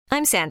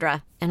I'm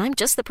Sandra, and I'm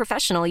just the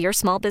professional your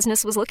small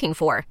business was looking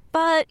for.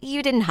 But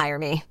you didn't hire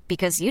me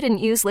because you didn't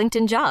use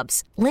LinkedIn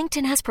Jobs.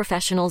 LinkedIn has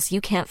professionals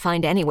you can't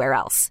find anywhere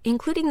else,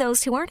 including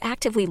those who aren't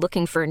actively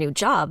looking for a new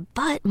job,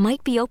 but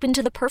might be open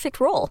to the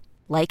perfect role,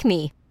 like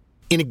me.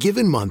 In a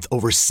given month,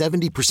 over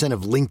 70%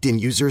 of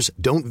LinkedIn users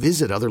don't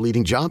visit other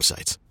leading job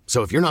sites.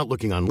 So if you're not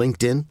looking on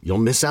LinkedIn, you'll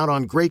miss out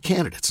on great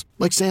candidates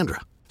like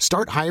Sandra.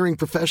 Start hiring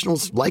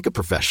professionals like a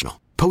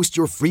professional. Post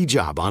your free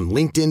job on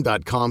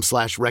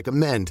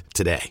linkedin.com/recommend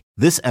today.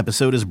 This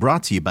episode is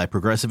brought to you by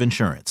Progressive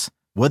Insurance.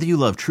 Whether you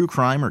love true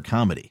crime or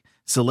comedy,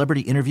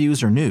 celebrity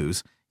interviews or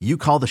news, you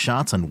call the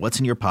shots on what's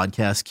in your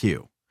podcast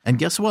queue. And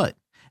guess what?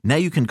 Now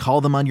you can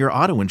call them on your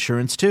auto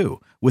insurance too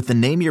with the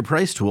Name Your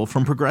Price tool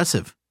from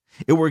Progressive.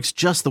 It works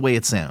just the way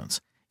it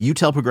sounds. You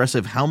tell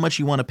Progressive how much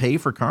you want to pay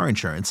for car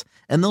insurance,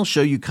 and they'll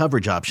show you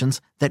coverage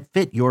options that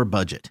fit your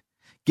budget.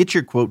 Get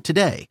your quote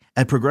today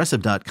at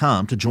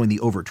Progressive.com to join the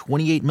over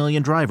 28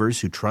 million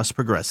drivers who trust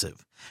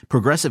Progressive.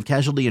 Progressive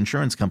Casualty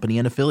Insurance Company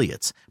and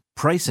Affiliates.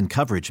 Price and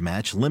coverage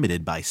match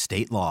limited by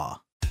state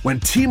law. When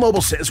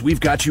T-Mobile says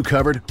we've got you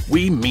covered,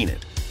 we mean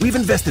it. We've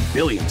invested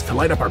billions to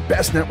light up our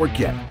best network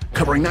yet,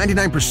 covering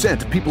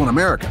 99% of people in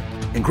America.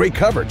 And great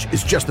coverage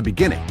is just the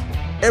beginning.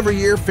 Every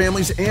year,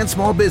 families and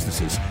small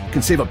businesses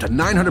can save up to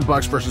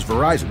 $900 versus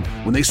Verizon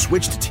when they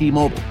switch to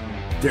T-Mobile.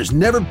 There's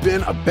never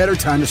been a better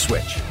time to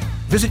switch.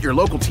 Visit your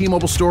local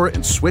T-Mobile store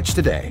and switch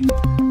today.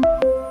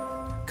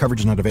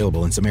 Coverage not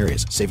available in some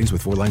areas. Savings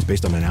with 4 lines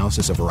based on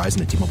analysis of Verizon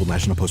and T-Mobile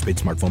National postpaid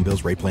smartphone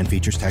bills. Rate plan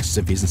features, taxes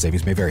and fees and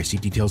savings may vary. See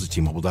details at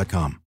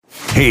T-Mobile.com.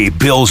 Hey,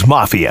 Bills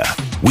Mafia.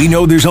 We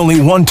know there's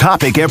only one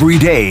topic every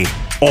day.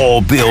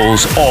 All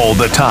Bills, all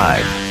the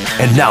time.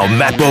 And now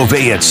Matt Bove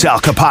and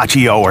Sal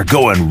Capaccio are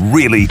going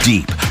really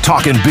deep,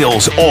 talking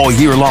Bills all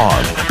year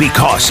long,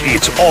 because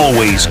it's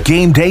always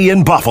game day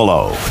in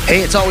Buffalo.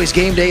 Hey, it's always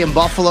game day in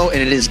Buffalo, and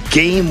it is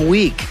game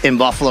week in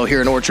Buffalo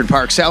here in Orchard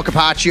Park. Sal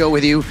Capaccio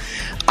with you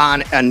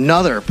on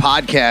another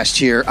podcast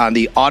here on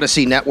the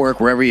Odyssey Network,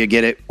 wherever you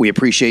get it. We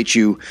appreciate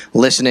you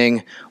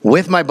listening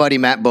with my buddy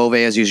Matt Bove,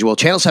 as usual,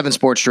 Channel 7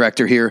 Sports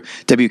Director here,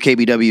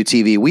 WKBW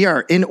TV. We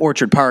are in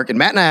Orchard Park, and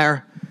Matt and I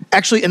are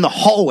actually in the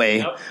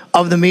hallway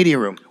of the media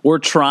room. We're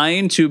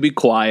trying to be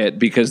quiet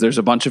because there's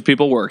a bunch of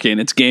people working.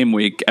 It's game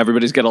week.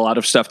 Everybody's got a lot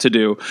of stuff to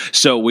do.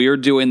 So we are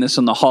doing this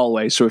in the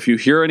hallway. So if you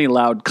hear any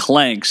loud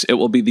clanks, it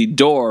will be the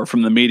door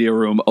from the media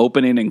room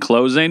opening and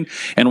closing,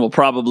 and we'll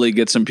probably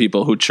get some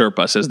people who chirp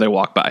us as they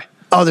walk by.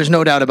 Oh, there's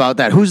no doubt about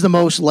that. Who's the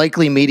most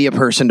likely media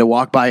person to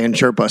walk by and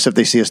chirp us if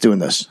they see us doing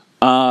this?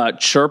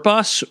 Chirp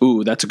us?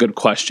 Ooh, that's a good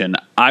question.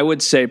 I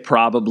would say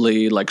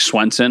probably like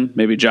Swenson,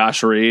 maybe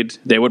Josh Reed.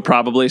 They would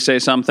probably say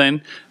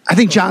something. I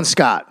think John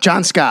Scott,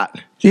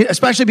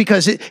 especially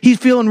because he's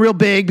feeling real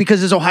big because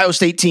his Ohio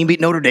State team beat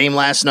Notre Dame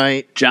last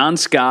night. John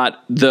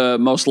Scott, the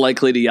most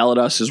likely to yell at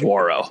us is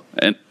Waro.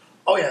 And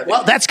oh, yeah.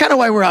 Well, that's kind of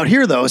why we're out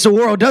here, though. So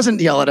Waro doesn't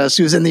yell at us,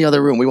 who's in the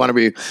other room. We want to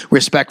be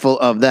respectful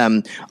of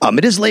them.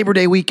 It is Labor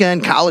Day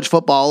weekend, college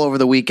football over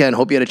the weekend.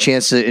 Hope you had a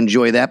chance to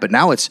enjoy that. But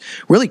now it's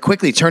really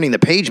quickly turning the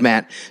page,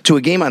 Matt, to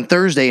a game on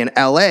Thursday in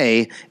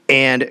L.A.,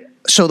 and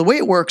so the way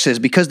it works is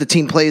because the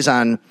team plays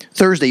on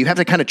Thursday, you have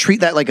to kind of treat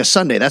that like a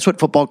Sunday. That's what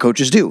football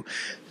coaches do.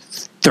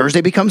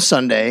 Thursday becomes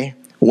Sunday.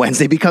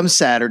 Wednesday becomes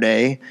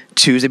Saturday,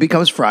 Tuesday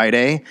becomes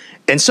Friday,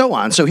 and so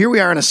on. So here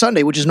we are on a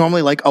Sunday, which is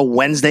normally like a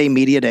Wednesday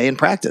media day in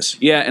practice.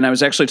 Yeah, and I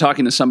was actually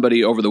talking to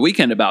somebody over the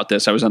weekend about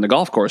this. I was on the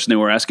golf course, and they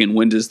were asking,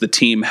 when does the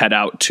team head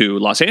out to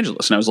Los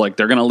Angeles? And I was like,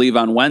 they're going to leave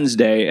on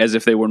Wednesday as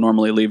if they were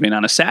normally leaving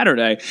on a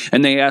Saturday.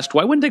 And they asked,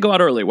 why wouldn't they go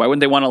out early? Why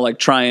wouldn't they want to like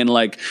try and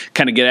like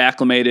kind of get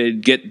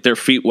acclimated, get their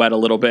feet wet a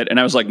little bit? And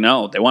I was like,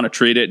 no, they want to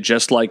treat it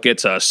just like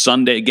it's a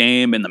Sunday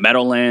game in the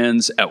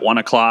Meadowlands at 1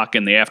 o'clock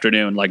in the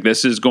afternoon. Like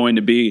this is going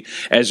to be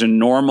as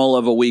normal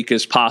of a week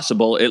as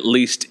possible, at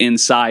least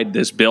inside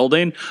this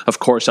building. Of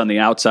course, on the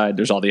outside,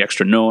 there's all the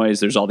extra noise,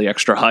 there's all the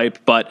extra hype.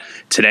 But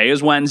today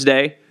is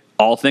Wednesday.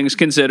 All things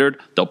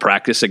considered, they'll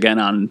practice again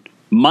on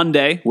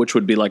Monday, which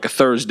would be like a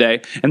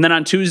Thursday. And then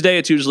on Tuesday,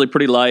 it's usually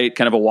pretty light,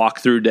 kind of a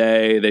walkthrough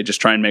day. They just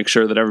try and make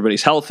sure that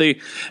everybody's healthy.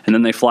 And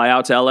then they fly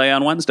out to LA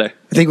on Wednesday.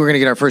 I think we're going to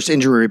get our first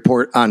injury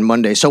report on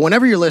Monday. So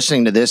whenever you're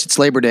listening to this, it's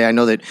Labor Day. I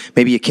know that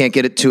maybe you can't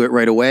get to it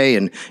right away.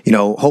 And, you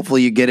know,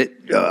 hopefully you get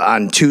it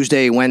on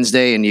Tuesday,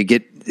 Wednesday, and you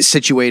get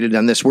situated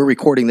on this. We're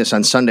recording this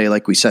on Sunday,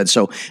 like we said.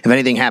 So if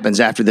anything happens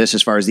after this,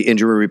 as far as the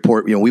injury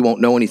report, you know, we won't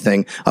know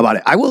anything about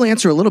it. I will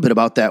answer a little bit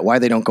about that, why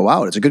they don't go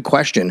out. It's a good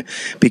question,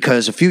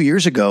 because a few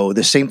years ago,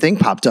 the same thing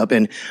popped up.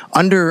 And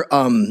under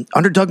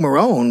Doug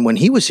Marrone, when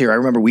he was here, I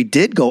remember we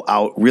did go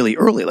out really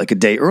early, like a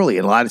day early.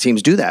 And a lot of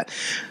teams do that.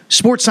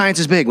 Sports science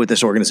is big with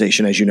this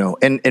organization, as you know.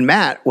 And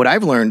Matt, what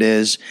I've learned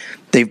is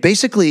they've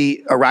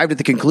basically arrived at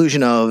the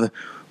conclusion of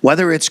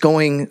whether it's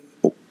going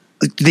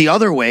the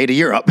other way to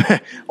Europe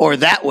or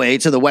that way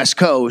to the West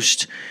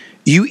Coast,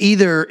 you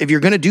either, if you're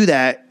going to do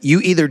that,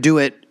 you either do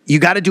it, you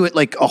got to do it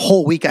like a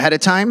whole week ahead of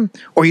time,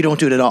 or you don't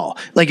do it at all.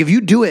 Like if you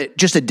do it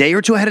just a day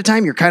or two ahead of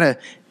time, you're kind of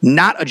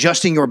not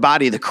adjusting your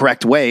body the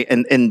correct way.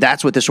 And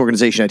that's what this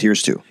organization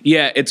adheres to.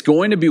 Yeah, it's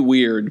going to be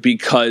weird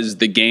because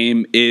the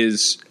game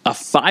is a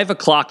 5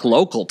 o'clock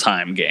local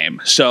time game.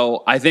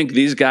 So I think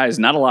these guys,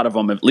 not a lot of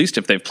them, at least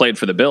if they've played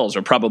for the Bills,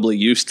 are probably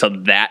used to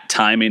that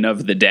timing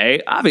of the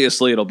day.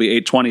 Obviously, it'll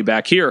be 8:20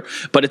 back here,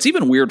 but it's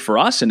even weird for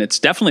us, and it's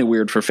definitely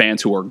weird for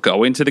fans who are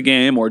going to the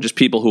game or just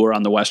people who are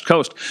on the West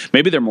Coast.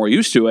 Maybe they're more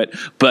used to it,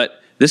 but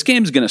this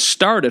game's going to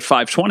start at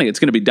 5:20. It's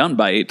going to be done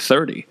by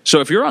 8:30. So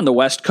if you're on the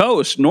West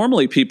Coast,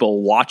 normally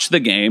people watch the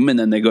game and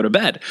then they go to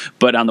bed.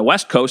 But on the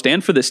West Coast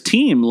and for this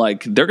team,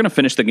 like, they're going to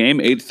finish the game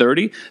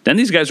 8:30. Then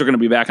these guys are going to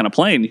be back on a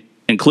plane,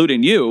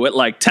 including you, at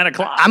like 10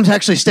 o'clock. I'm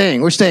actually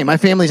staying. We're staying. My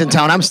family's in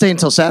town. I'm staying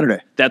until Saturday.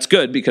 That's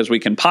good because we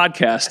can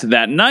podcast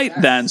that night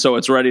then, so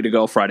it's ready to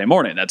go Friday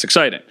morning. That's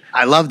exciting.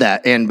 I love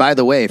that. And by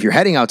the way, if you're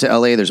heading out to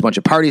LA, there's a bunch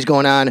of parties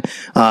going on.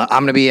 I'm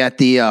going to be at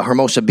the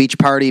Hermosa Beach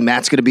party.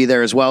 Matt's going to be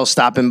there as well,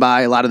 stopping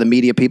by. A lot of the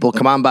media people,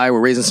 come on by. We're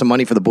raising some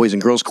money for the Boys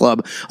and Girls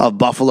Club of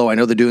Buffalo. I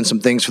know they're doing some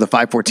things for the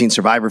 514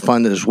 Survivor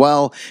Fund as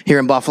well here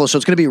in Buffalo. So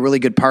it's going to be a really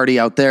good party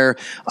out there.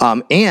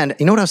 And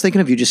you know what I was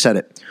thinking of? You just said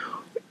it.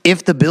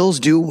 If the Bills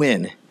do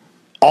win,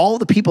 all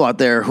the people out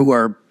there who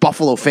are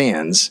Buffalo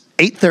fans,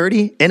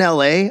 8:30 in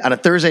LA on a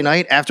Thursday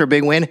night after a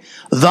big win,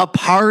 the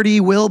party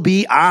will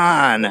be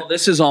on. Well,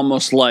 this is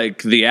almost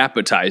like the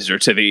appetizer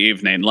to the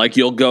evening. Like,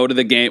 you'll go to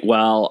the game.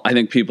 Well, I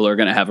think people are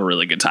going to have a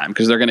really good time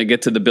because they're going to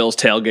get to the Bills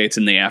tailgates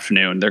in the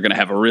afternoon. They're going to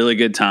have a really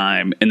good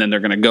time, and then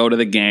they're going to go to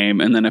the game.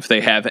 And then if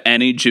they have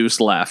any juice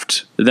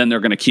left, then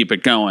they're going to keep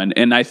it going.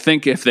 And I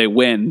think if they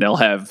win, they'll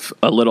have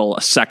a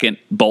second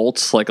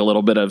bolt, like a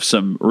little bit of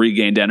some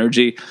regained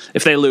energy.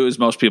 If they lose,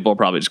 most people will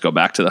probably just go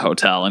back to the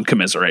hotel and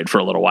commiserate for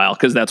a little while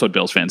because that's what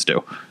Bills fans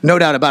do. No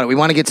doubt about it. We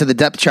want to get to the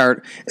depth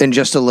chart in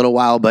just a little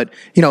while, but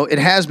it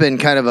has been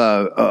kind of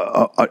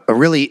a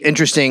really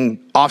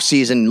interesting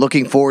offseason,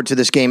 looking forward to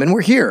this game, and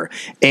we're here.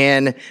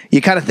 And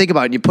you kind of think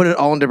about it, you put it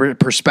all into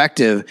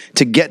perspective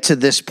to get to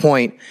this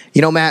point.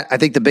 Matt, I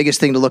think the biggest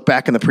thing to look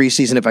back in the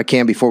preseason, if I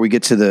can, before we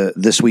get to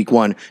this week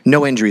one,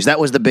 no injuries. That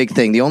was the big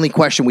thing. The only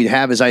question we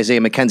have is Isaiah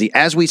McKenzie.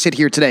 As we sit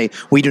here today,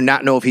 we do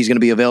not know if he's going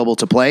to be available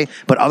to play,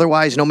 but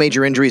otherwise, no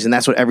major injuries, and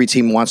that's what every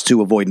team wants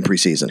to avoid in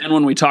preseason. And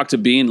when we talked to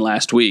Bean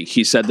last week,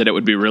 he said that it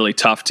would be really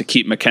tough to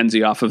keep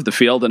McKenzie off of the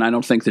field, and I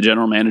don't think the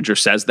general manager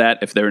says that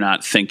if they're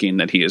not thinking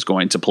that he is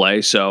going to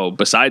play. So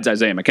besides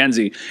Isaiah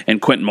McKenzie,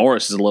 and Quentin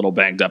Morris is a little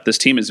banged up, this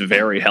team is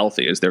very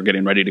healthy as they're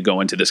getting ready to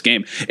go into this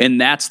game, and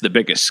that's the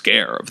biggest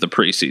scare of the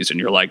preseason.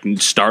 You're like,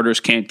 starters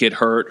can't get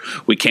hurt,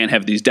 we can't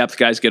have these depth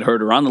guys get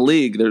hurt. Around the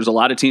league, there's a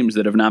lot of teams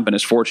that have not been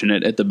as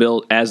fortunate at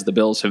as the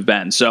Bills have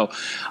been. So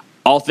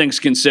all things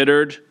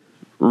considered,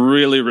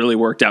 really, really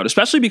worked out,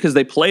 especially because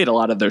they played a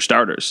lot of their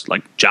starters.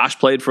 Like, Josh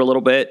played for a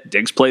little bit,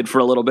 Diggs played for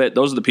a little bit.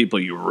 Those are the people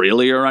you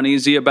really are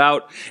uneasy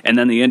about. And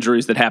then the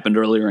injuries that happened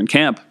earlier in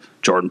camp,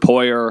 Jordan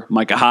Poyer,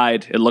 Micah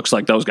Hyde, it looks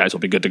like those guys will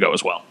be good to go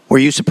as well. Were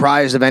you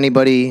surprised of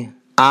anybody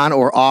on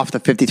or off the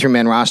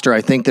 53-man roster?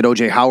 I think that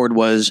O.J. Howard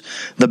was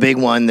the big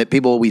one that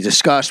we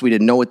discussed. We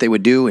didn't know what they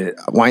would do. It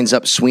winds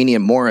up Sweeney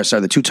and Morris are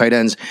the two tight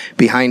ends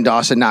behind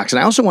Dawson Knox. And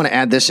I also want to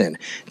add this in.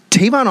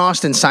 Tavon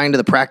Austin signed to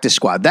the practice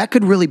squad. That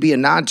could really be a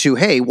nod to,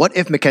 hey, what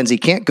if McKenzie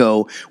can't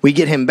go? We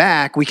get him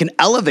back. We can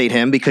elevate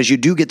him because you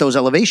do get those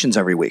elevations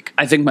every week.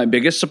 I think my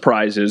biggest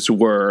surprises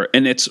were,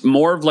 and it's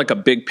more of like a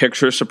big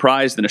picture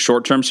surprise than a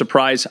short-term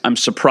surprise, I'm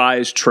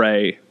surprised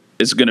Trey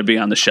is going to be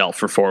on the shelf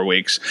for 4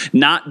 weeks.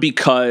 Not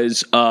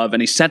because of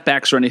any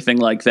setbacks or anything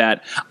like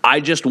that.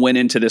 I just went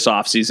into this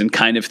offseason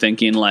kind of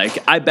thinking, like,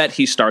 I bet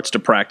he starts to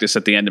practice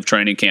at the end of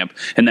training camp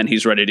and then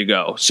he's ready to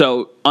go.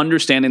 So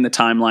understanding the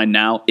timeline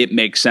now, it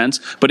makes sense.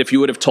 But if you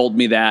would have told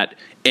me that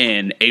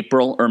in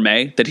April or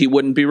May that he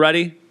wouldn't be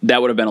ready,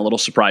 that would have been a little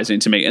surprising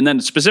to me. And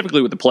then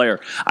specifically with the player,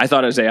 I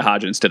thought Isaiah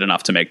Hodgins did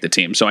enough to make the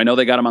team. So I know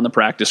they got him on the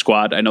practice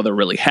squad. I know they're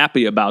really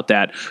happy about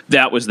that.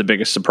 That was the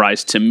biggest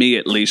surprise to me,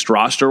 at least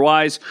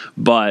roster-wise.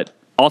 But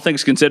all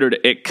things considered,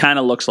 it kind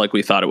of looks like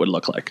we thought it would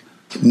look like.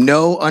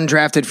 No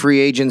undrafted free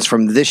agents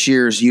from this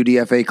year's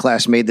UDFA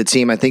class made the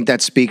team. I think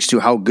that speaks to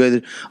how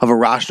good of a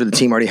roster the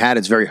team already had.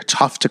 It's very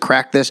tough to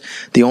crack this.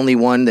 The only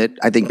one that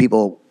I think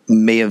people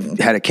may have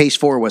had a case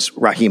for was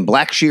Raheem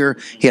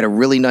Blackshear. He had a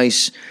really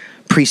nice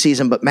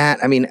preseason. But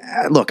Matt, I mean,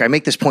 look, I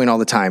make this point all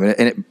the time,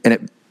 and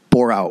it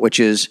bore out, which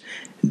is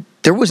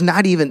there was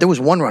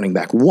one running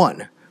back,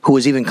 who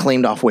was even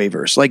claimed off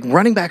waivers. Like,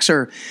 running backs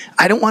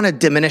I don't want to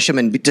diminish them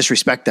and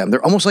disrespect them.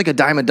 They're almost like a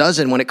dime a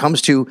dozen when it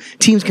comes to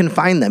teams can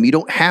find them. You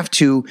don't have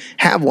to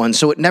have one.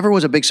 So it never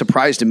was a big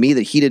surprise to me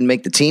that he didn't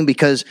make the team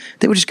because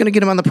they were just going to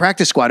get him on the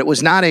practice squad. It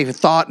was not a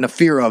thought and a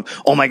fear of,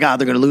 oh my God,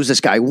 they're going to lose this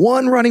guy.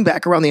 One running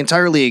back around the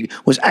entire league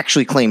was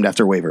actually claimed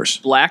after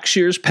waivers.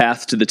 Blackshear's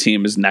path to the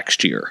team is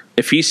next year.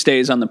 If he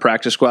stays on the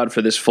practice squad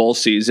for this full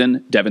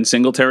season, Devin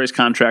Singletary's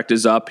contract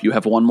is up. You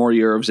have one more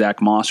year of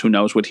Zach Moss, who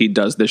knows what he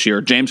does this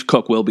year. James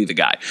Cook will will be the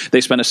guy.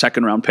 They spent a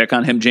second-round pick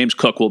on him. James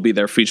Cook will be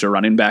their feature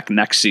running back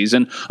next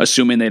season,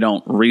 assuming they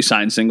don't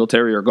re-sign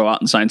Singletary or go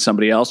out and sign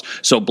somebody else.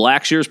 So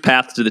Blackshear's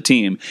path to the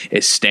team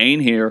is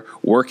staying here,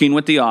 working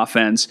with the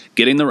offense,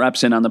 getting the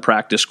reps in on the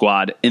practice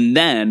squad, and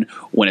then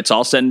when it's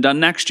all said and done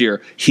next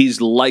year,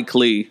 he's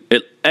likely,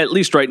 at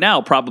least right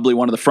now, probably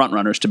one of the front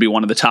runners to be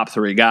one of the top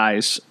 3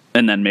 guys.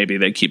 And then maybe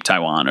they keep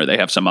Taiwan or they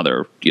have some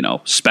other,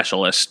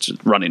 specialist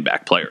running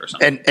back player or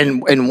something.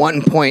 And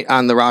one point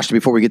on the roster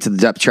before we get to the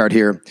depth chart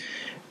here.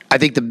 I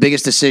think the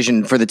biggest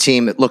decision for the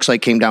team, it looks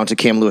like, came down to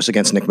Cam Lewis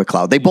against Nick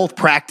McLeod. They both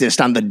practiced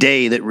on the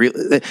day that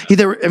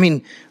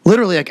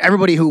literally, like,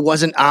 everybody who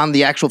wasn't on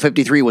the actual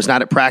 53 was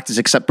not at practice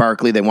except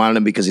Barkley. They wanted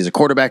him because he's a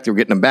quarterback. They were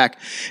getting him back.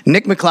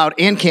 Nick McLeod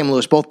and Cam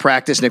Lewis both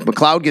practiced. Nick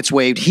McLeod gets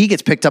waived. He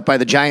gets picked up by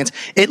the Giants.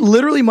 It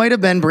literally might have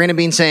been Brandon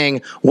Beane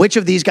saying, which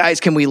of these guys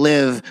can we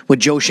live with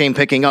Joe Schoen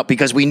picking up,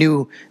 because we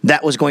knew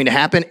that was going to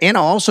happen. And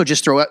I'll also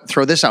just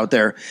throw this out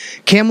there.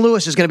 Cam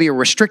Lewis is going to be a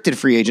restricted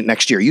free agent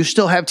next year. You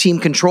still have team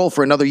control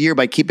for another year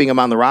by keeping him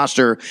on the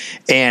roster.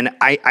 And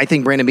I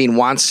think Brandon Beane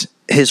wants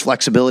his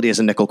flexibility as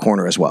a nickel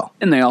corner as well.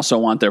 And they also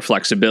want their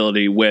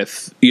flexibility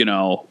with,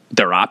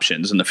 their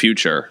options in the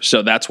future.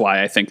 So that's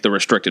why I think the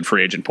restricted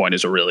free agent point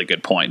is a really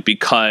good point,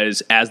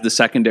 because as the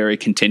secondary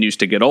continues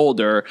to get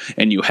older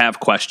and you have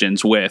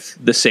questions with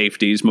the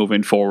safeties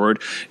moving forward,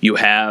 you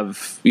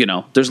have,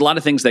 there's a lot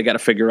of things they got to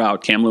figure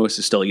out. Cam Lewis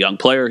is still a young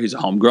player. He's a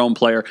homegrown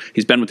player.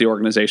 He's been with the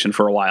organization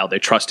for a while. They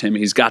trust him.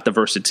 He's got the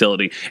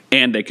versatility,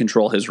 and they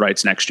control his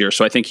rights next year.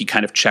 So I think he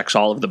kind of checks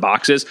all of the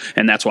boxes,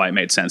 and that's why it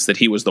made sense that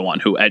he was the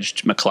one who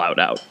edged McLeod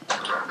out.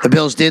 The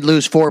Bills did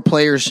lose 4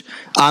 players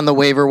on the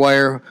waiver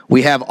wire.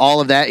 We have all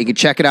of that. You can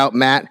check it out,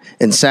 Matt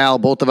and Sal,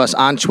 both of us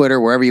on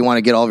Twitter, wherever you want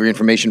to get all of your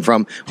information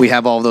from. We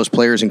have all of those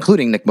players,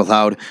 including Nick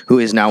McLeod, who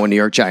is now a New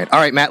York Giant. All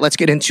right, Matt, let's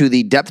get into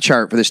the depth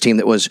chart for this team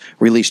that was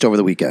released over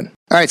the weekend.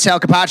 All right, Sal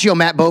Capaccio,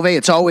 Matt Bove,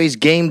 it's always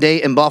game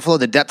day in Buffalo.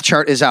 The depth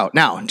chart is out.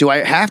 Now, do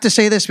I have to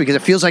say this? Because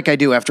it feels like I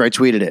do after I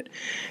tweeted it.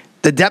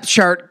 The depth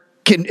chart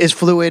is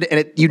fluid,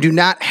 and you do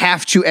not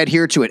have to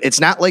adhere to it. It's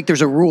not like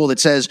there's a rule that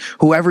says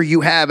whoever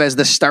you have as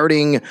the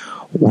starting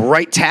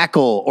right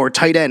tackle or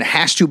tight end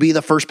has to be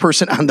the first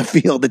person on the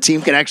field. The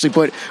team can actually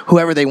put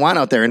whoever they want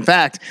out there. In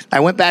fact, I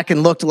went back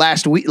and looked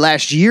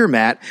last year,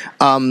 Matt.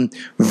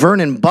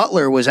 Vernon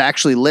Butler was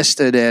actually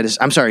listed as,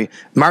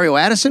 Mario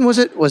Addison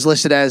was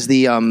listed as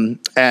the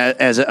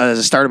as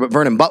a starter, but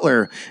Vernon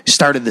Butler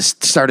started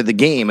the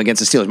game against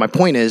the Steelers. My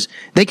point is,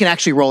 they can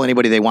actually roll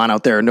anybody they want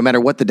out there, no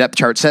matter what the depth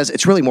chart says.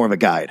 It's really more of a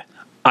guide.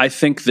 I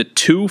think the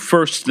 2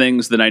 first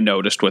things that I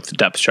noticed with the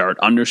depth chart,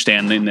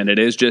 understanding that it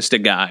is just a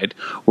guide,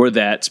 were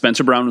that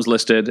Spencer Brown was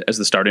listed as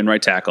the starting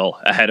right tackle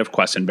ahead of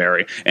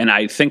Quessenberry. And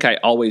I think I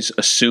always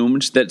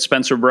assumed that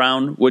Spencer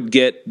Brown would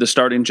get the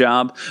starting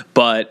job,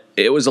 but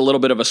it was a little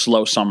bit of a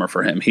slow summer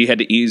for him. He had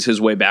to ease his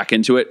way back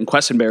into it, and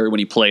Quessenberry, when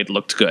he played,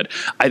 looked good.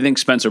 I think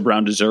Spencer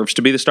Brown deserves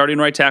to be the starting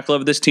right tackle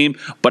of this team,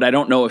 but I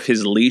don't know if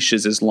his leash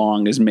is as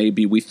long as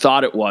maybe we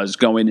thought it was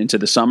going into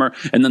the summer.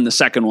 And then the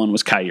second one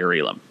was Kaiir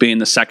Elam, being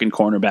the second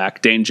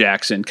cornerback, Dane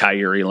Jackson,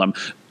 Kaiir Elam.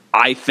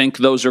 I think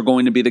those are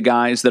going to be the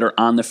guys that are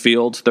on the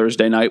field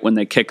Thursday night when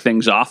they kick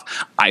things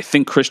off. I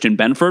think Christian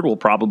Benford will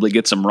probably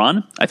get some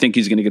run. I think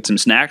he's going to get some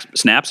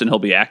snaps, and he'll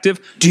be active.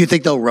 Do you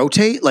think they'll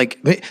rotate?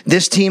 Like,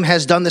 this team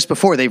has done this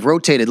before. They've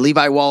rotated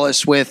Levi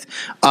Wallace with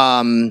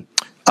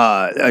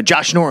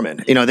Josh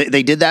Norman.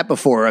 They did that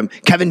before.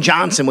 Kevin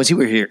Johnson was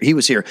here. He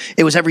was here.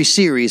 It was every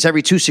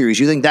 2 series.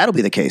 You think that'll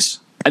be the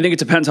case? I think it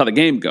depends how the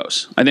game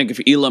goes. I think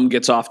if Elam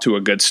gets off to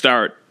a good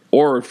start,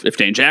 or if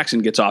Dane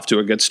Jackson gets off to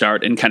a good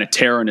start and kind of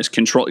Taron is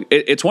control,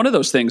 it's one of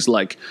those things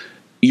like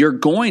you're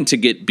going to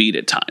get beat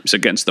at times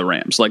against the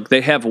Rams. Like, they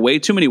have way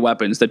too many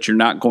weapons that you're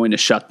not going to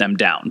shut them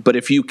down. But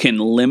if you can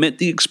limit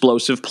the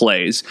explosive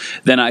plays,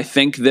 then I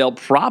think they'll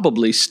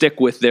probably stick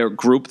with their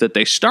group that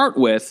they start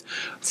with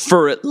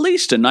for at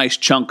least a nice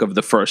chunk of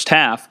the first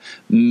half.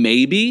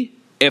 Maybe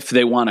if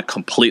they want to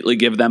completely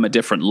give them a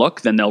different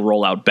look, then they'll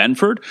roll out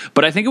Benford.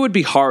 But I think it would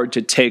be hard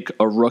to take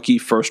a rookie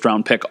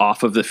first-round pick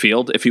off of the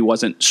field if he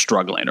wasn't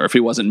struggling or if he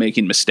wasn't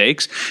making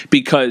mistakes.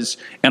 Because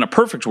in a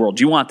perfect world,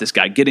 you want this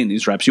guy getting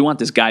these reps. You want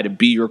this guy to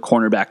be your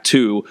cornerback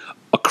too,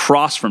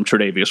 across from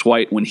Tre'Davious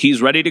White when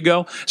he's ready to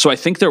go. So I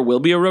think there will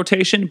be a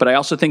rotation, but I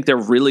also think they're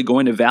really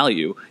going to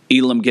value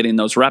Elam getting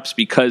those reps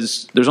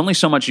because there's only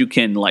so much you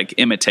can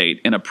imitate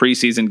in a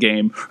preseason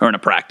game or in a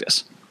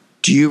practice.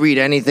 Do you read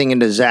anything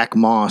into Zach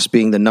Moss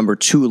being the number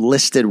 2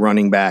 listed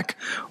running back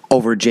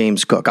over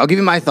James Cook? I'll give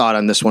you my thought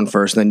on this one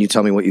first, and then you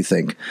tell me what you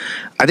think.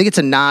 I think it's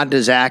a nod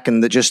to Zach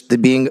and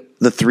being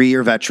the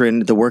 3-year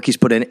veteran, the work he's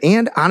put in.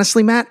 And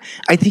honestly, Matt,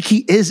 I think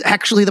he is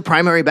actually the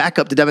primary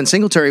backup to Devin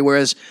Singletary,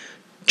 whereas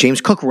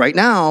James Cook right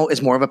now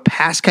is more of a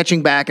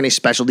pass-catching back and a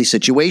specialty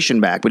situation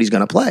back, but he's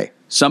going to play.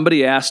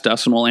 Somebody asked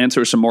us, and we'll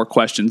answer some more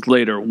questions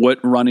later, what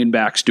running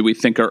backs do we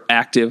think are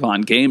active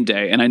on game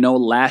day? And I know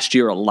last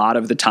year, a lot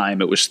of the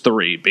time, it was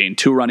 3, being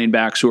 2 running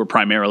backs who were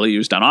primarily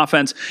used on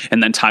offense,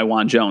 and then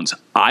Taiwan Jones.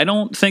 I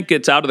don't think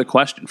it's out of the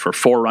question for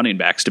 4 running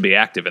backs to be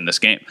active in this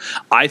game.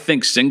 I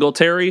think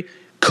Singletary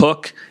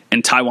Cook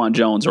and Tywan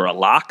Jones are a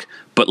lock.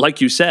 But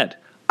like you said,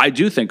 I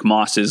do think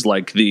Moss is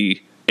like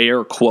the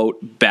air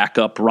quote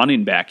backup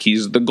running back.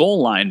 He's the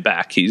goal line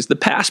back. He's the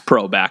pass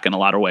pro back in a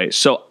lot of ways.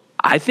 So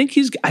I think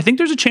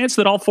there's a chance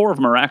that all four of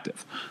them are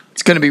active.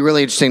 It's going to be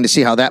really interesting to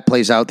see how that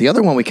plays out. The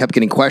other one we kept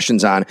getting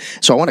questions on,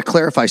 so I want to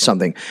clarify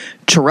something.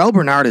 Terrell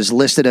Bernard is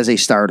listed as a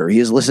starter. He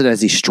is listed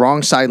as the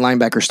strong side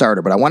linebacker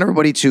starter, but I want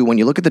everybody to, when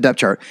you look at the depth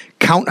chart,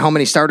 count how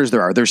many starters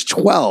there are. There's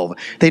 12.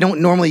 They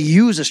don't normally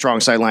use a strong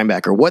side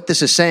linebacker. What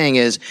this is saying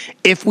is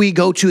if we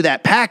go to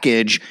that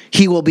package,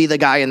 he will be the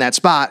guy in that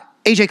spot.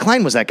 A.J.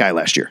 Klein was that guy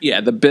last year.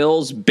 Yeah, the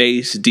Bills'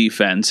 base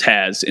defense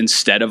has,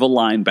 instead of a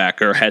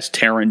linebacker, has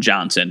Taron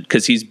Johnson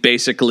because he's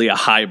basically a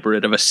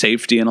hybrid of a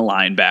safety and a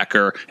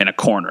linebacker and a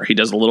corner. He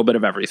does a little bit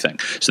of everything.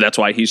 So that's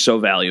why he's so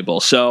valuable.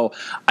 So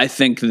I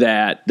think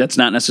that's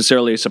not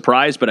necessarily a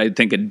surprise, but I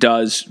think it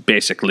does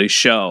basically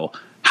show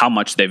how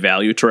much they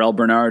value Terrell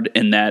Bernard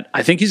in that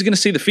I think he's going to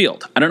see the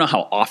field. I don't know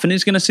how often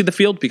he's going to see the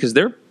field because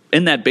they're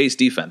in that base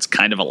defense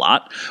kind of a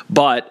lot.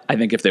 But I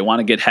think if they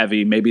want to get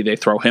heavy, maybe they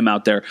throw him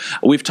out there.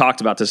 We've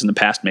talked about this in the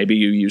past. Maybe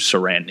you use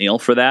Siran Neal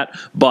for that.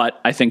 But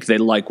I think they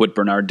like what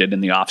Bernard did in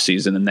the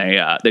offseason, and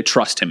they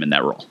trust him in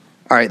that role.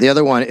 All right, the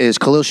other one is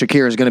Khalil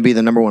Shakir is going to be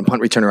the number one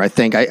punt returner, I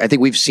think. I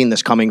think we've seen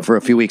this coming for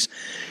a few weeks.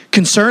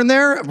 Concern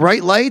there,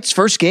 bright lights,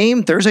 first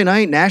game, Thursday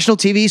night, national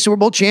TV, Super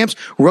Bowl champs,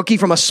 rookie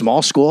from a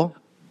small school.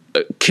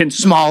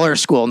 Smaller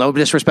school, no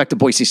disrespect to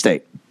Boise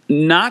State.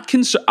 Not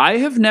concerned. I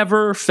have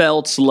never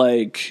felt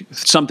like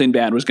something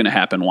bad was going to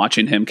happen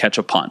watching him catch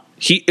a punt.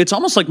 It's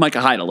almost like Micah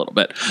Hyde a little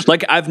bit.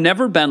 Like I've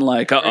never been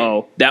like,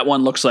 that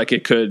one looks like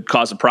it could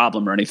cause a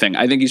problem or anything.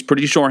 I think he's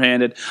pretty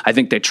sure-handed. I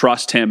think they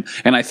trust him.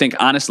 And I think,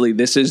 honestly,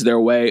 this is their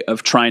way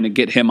of trying to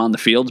get him on the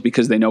field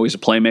because they know he's a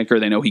playmaker.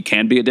 They know he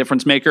can be a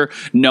difference maker,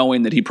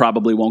 knowing that he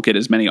probably won't get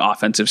as many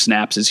offensive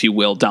snaps as he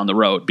will down the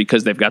road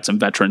because they've got some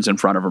veterans in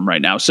front of him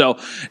right now. So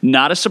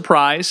not a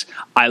surprise.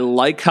 I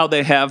like how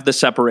they have the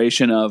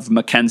separation of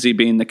McKenzie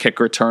being the kick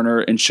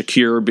returner and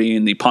Shakir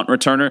being the punt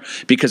returner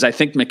because I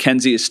think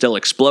McKenzie is still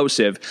explosive.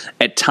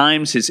 At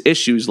times, his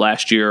issues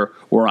last year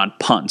were on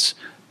punts,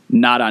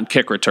 not on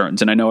kick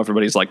returns. And I know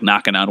everybody's like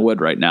knocking on wood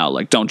right now,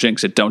 like don't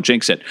jinx it, don't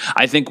jinx it.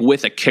 I think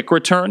with a kick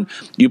return,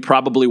 you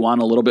probably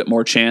want a little bit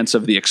more chance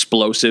of the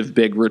explosive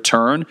big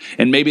return,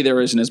 and maybe there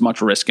isn't as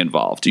much risk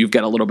involved. You've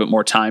got a little bit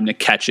more time to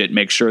catch it,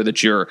 make sure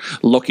that you're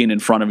looking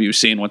in front of you,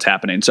 seeing what's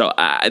happening. So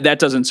that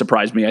doesn't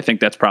surprise me. I think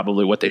that's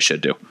probably what they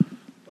should do.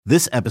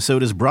 This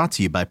episode is brought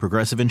to you by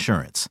Progressive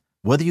Insurance.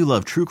 Whether you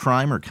love true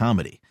crime or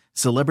comedy,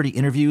 celebrity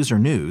interviews or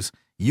news,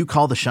 you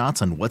call the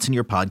shots on what's in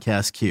your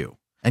podcast queue.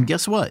 And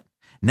guess what?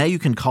 Now you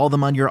can call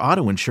them on your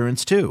auto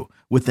insurance too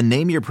with the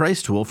Name Your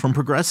Price tool from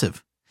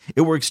Progressive.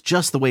 It works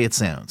just the way it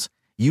sounds.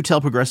 You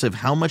tell Progressive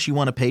how much you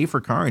want to pay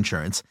for car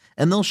insurance,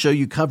 and they'll show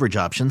you coverage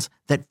options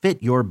that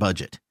fit your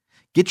budget.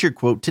 Get your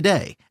quote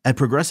today at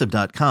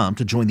Progressive.com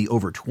to join the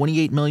over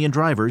 28 million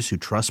drivers who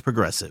trust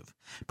Progressive.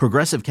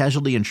 Progressive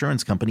Casualty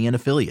Insurance Company and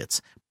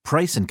Affiliates.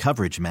 Price and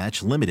coverage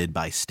match limited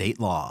by state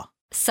law.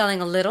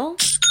 Selling a little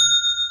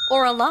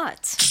or a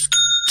lot?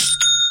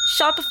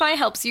 Shopify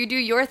helps you do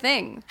your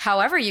thing,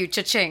 however you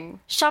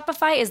cha-ching.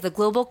 Shopify is the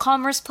global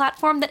commerce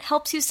platform that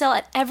helps you sell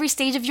at every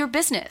stage of your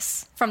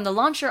business. From the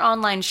launch your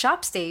online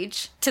shop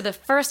stage, to the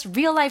first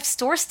real-life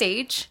store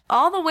stage,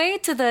 all the way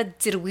to the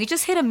did we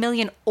just hit 1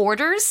 million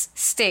orders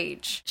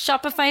stage.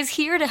 Shopify's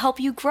here to help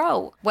you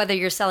grow. Whether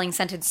you're selling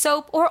scented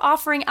soap or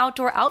offering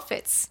outdoor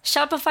outfits,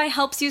 Shopify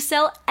helps you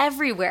sell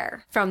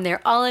everywhere. From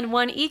their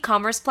all-in-one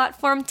e-commerce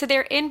platform to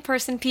their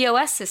in-person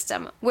POS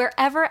system,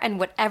 wherever and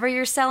whatever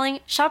you're selling,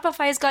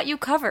 Shopify's got you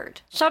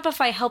covered.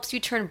 Shopify helps you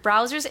turn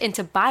browsers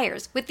into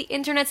buyers with the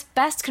internet's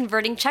best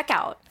converting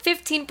checkout.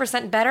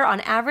 15% better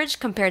on average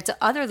compared to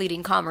other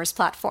leading commerce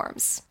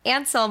platforms.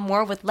 And sell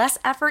more with less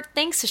effort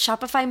thanks to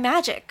Shopify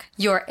Magic,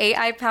 your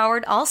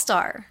AI-powered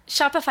all-star.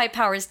 Shopify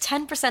powers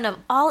 10% of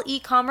all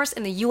e-commerce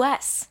in the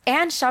US.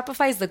 And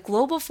Shopify is the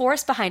global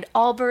force behind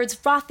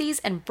Allbirds, Rothy's,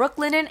 and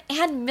Brooklinen,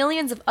 and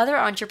millions of other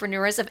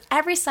entrepreneurs of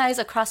every size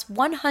across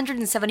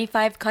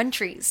 175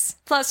 countries.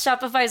 Plus,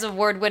 Shopify's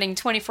award-winning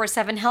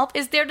 24/7 help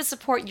is there to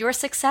support your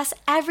success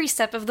every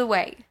step of the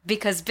way.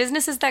 Because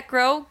businesses that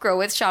grow, grow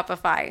with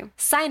Shopify.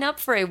 Sign up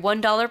for a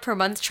 $1 per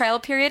month trial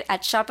period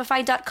at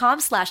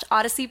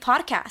shopify.com/Odyssey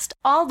Podcast,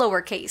 all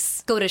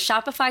lowercase. Go to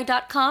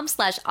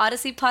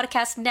shopify.com/Odyssey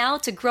Podcast now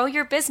to grow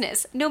your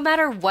business, no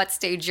matter what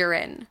stage you're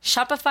in.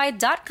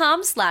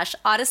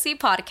 Shopify.com/Odyssey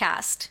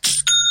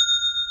Podcast.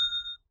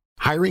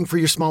 Hiring for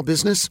your small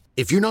business?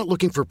 If you're not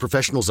looking for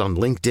professionals on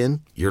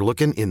LinkedIn, you're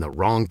looking in the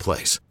wrong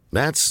place.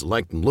 That's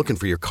like looking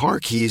for your car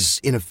keys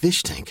in a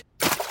fish tank.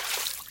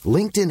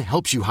 LinkedIn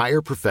helps you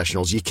hire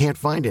professionals you can't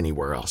find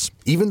anywhere else,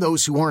 even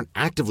those who aren't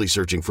actively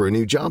searching for a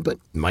new job but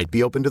might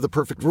be open to the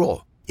perfect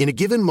role. In a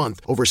given month,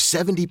 over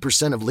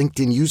 70% of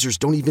LinkedIn users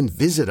don't even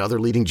visit other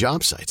leading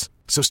job sites.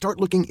 So start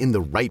looking in the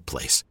right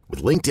place.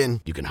 With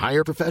LinkedIn, you can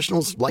hire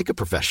professionals like a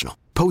professional.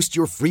 Post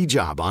your free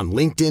job on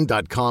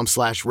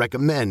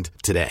linkedin.com/recommend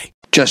today.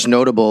 Just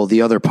notable,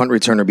 the other punt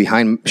returner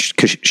behind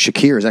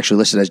Shakir is actually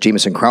listed as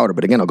Jamison Crowder.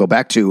 But again, I'll go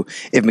back to,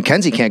 if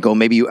McKenzie can't go,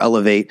 maybe you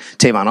elevate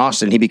Tavon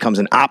Austin. He becomes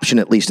an option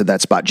at least at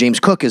that spot. James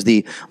Cook is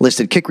the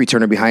listed kick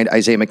returner behind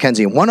Isaiah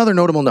McKenzie. And one other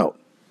notable note,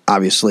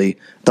 obviously,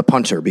 the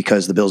punter,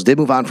 because the Bills did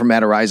move on from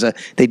Matt Araiza.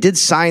 They did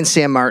sign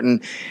Sam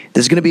Martin.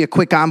 There's going to be a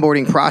quick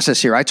onboarding process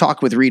here. I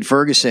talked with Reed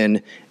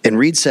Ferguson, and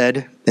Reed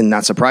said, and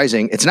not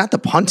surprising, it's not the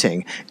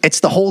punting, it's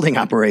the holding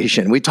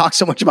operation. We talked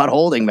so much about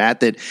holding, Matt,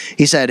 that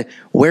he said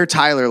where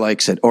Tyler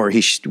likes it, or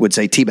he would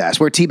say T-Bass,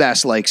 where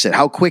T-Bass likes it,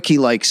 how quick he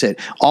likes it,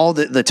 all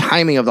the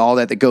timing of all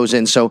that goes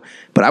in. So,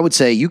 but I would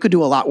say you could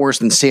do a lot worse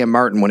than Sam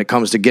Martin when it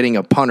comes to getting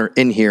a punter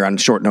in here on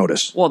short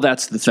notice. Well,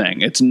 that's the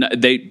thing.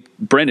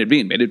 Brandon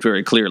Beane made it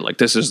very clear, like,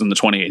 this isn't the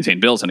 2018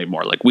 Bills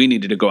anymore. Like, we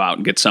needed to go out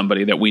and get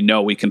somebody that we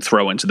know we can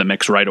throw into the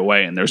mix right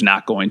away, and there's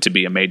not going to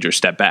be a major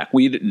step back.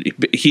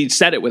 He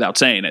said it without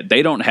saying it.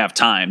 They don't have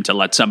time to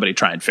let somebody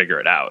try and figure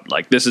it out.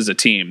 Like, this is a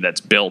team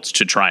that's built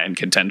to try and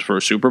contend for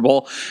a Super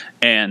Bowl,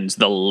 and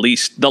the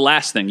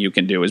last thing you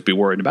can do is be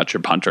worried about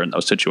your punter in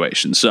those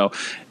situations. So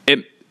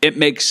it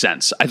makes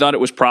sense. I thought it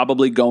was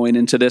probably going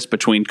into this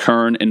between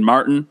Kern and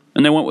Martin,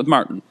 and they went with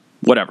Martin.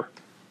 Whatever.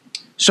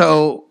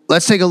 So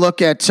let's take a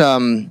look at,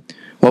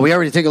 we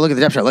already take a look at the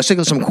depth chart. Let's take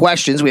a look at some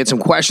questions. We had some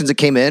questions that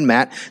came in.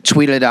 Matt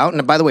tweeted it out.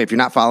 And by the way, if you're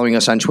not following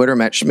us on Twitter,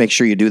 Matt, make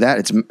sure you do that.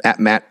 It's at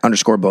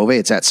Matt_Bove.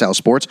 It's at Sal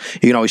Sports.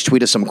 You can always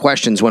tweet us some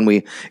questions when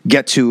we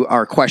get to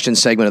our question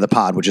segment of the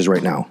pod, which is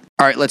right now.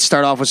 All right, let's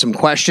start off with some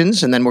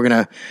questions, and then we're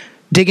going to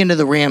dig into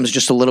the Rams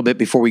just a little bit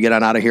before we get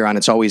on out of here on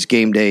It's Always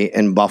Game Day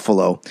in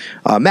Buffalo.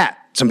 Matt,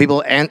 some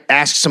people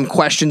ask some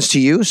questions to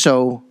you,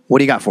 so what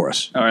do you got for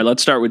us? All right,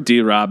 let's start with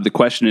D-Rob. The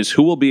question is,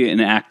 who will be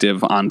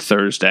inactive on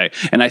Thursday?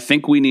 And I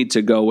think we need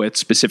to go with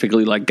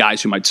specifically like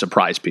guys who might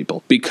surprise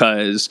people,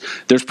 because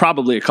there's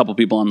probably a couple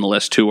people on the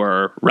list who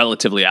are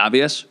relatively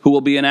obvious who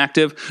will be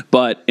inactive.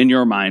 But in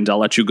your mind, I'll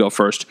let you go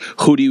first.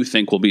 Who do you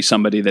think will be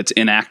somebody that's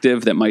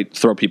inactive that might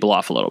throw people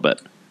off a little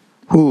bit?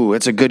 Ooh,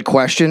 that's a good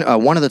question.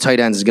 One of the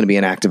tight ends is going to be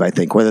inactive, I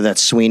think, whether that's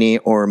Sweeney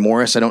or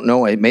Morris. I don't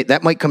know.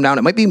 That might come down.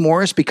 It might be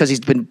Morris because he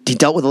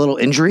dealt with a little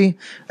injury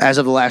as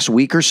of the last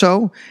week or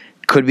so.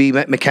 Could be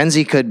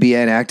McKenzie could be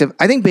inactive.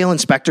 I think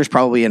Balen Spector's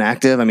probably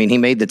inactive. I mean, he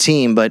made the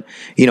team, but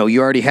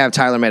you already have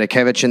Tyler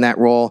Matakevich in that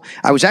role.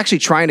 I was actually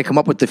trying to come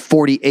up with the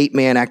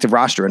 48-man active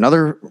roster.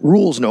 Another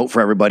rules note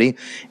for everybody.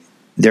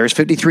 There's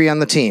 53 on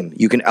the team.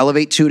 You can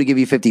elevate 2 to give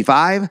you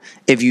 55.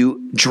 If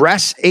you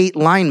dress 8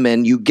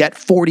 linemen, you get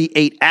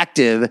 48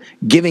 active,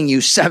 giving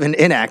you 7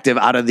 inactive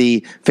out of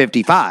the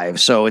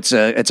 55. So it's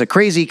a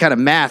crazy kind of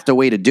math, the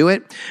way to do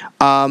it.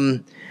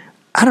 I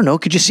don't know.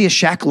 Could you see a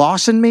Shaq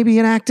Lawson maybe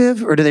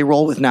inactive, or do they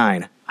roll with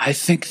 9? I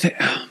think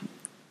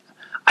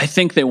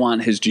they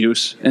want his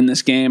juice in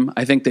this game.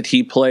 I think that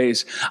he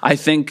plays. I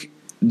think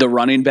the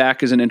running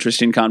back is an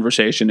interesting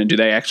conversation, and do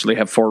they actually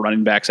have 4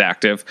 running backs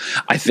active?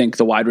 I think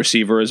the wide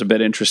receiver is a bit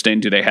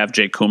interesting. Do they have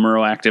Jake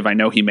Kumaro active? I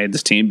know he made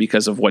this team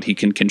because of what he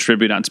can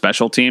contribute on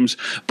special teams,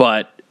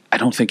 but I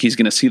don't think he's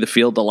going to see the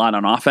field a lot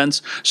on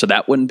offense, so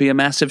that wouldn't be a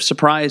massive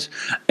surprise.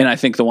 And I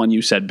think the one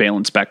you said,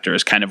 Balen Spector,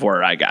 is kind of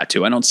where I got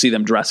to. I don't see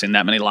them dressing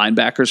that many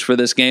linebackers for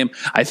this game.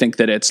 I think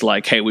that it's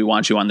like, hey, we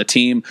want you on the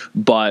team,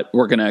 but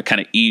we're going to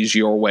kind of ease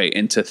your way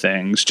into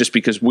things just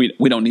because we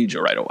don't need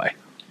you right away.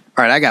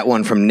 All right, I got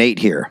one from Nate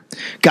here.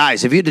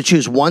 Guys, if you had to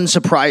choose one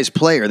surprise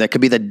player that could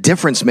be the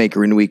difference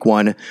maker in week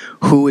 1,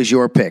 who is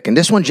your pick? And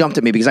this one jumped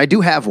at me because I do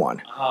have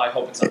one. Oh, I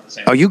hope it's not the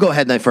same. Oh, you go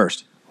ahead then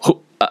first.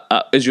 Who,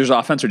 is yours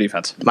offense or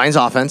defense? Mine's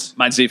offense.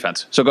 Mine's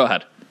defense. So go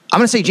ahead. I'm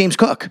going to say James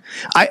Cook.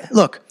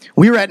 Look,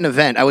 we were at an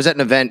event. I was at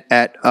an event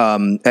at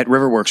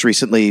Riverworks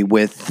recently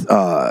with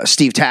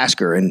Steve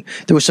Tasker, and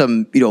there was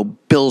some,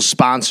 Bills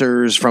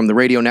sponsors from the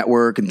radio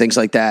network and things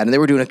like that, and they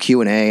were doing a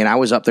Q&A, and I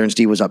was up there and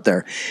Steve was up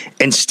there.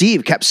 And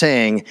Steve kept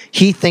saying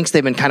he thinks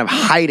they've been kind of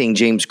hiding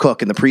James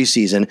Cook in the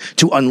preseason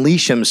to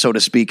unleash him, so to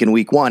speak, in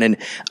week 1. And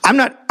I'm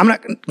not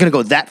going to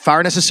go that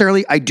far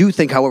necessarily. I do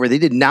think, however, they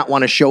did not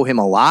want to show him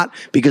a lot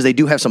because they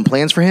do have some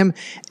plans for him,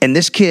 and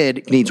this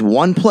kid needs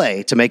one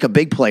play to make a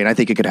big play, and I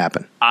think it could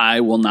happen. I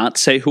will not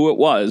say who it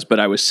was, but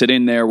I was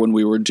sitting there when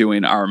we were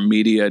doing our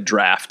media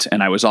draft,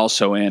 and I was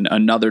also in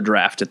another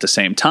draft at the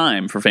same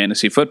time for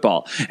fantasy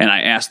football. And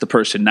I asked the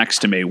person next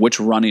to me, which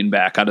running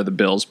back out of the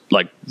Bills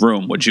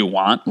room would you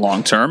want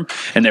long term?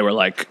 And they were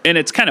like, and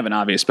it's kind of an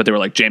obvious, but they were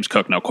like, James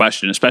Cook, no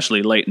question,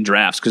 especially late in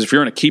drafts. Because if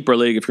you're in a keeper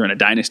league, if you're in a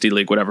dynasty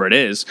league, whatever it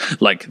is,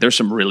 there's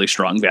some really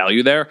strong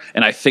value there.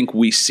 And I think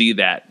we see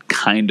that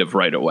kind of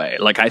right away.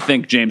 I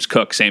think James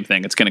Cook, same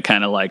thing. It's going to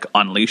kind of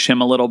unleash him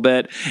a little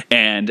bit,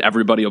 and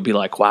everybody will be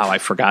like, wow, I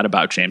forgot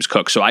about James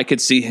Cook. So I could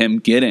see him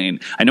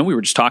getting, I know we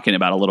were just talking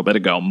about a little bit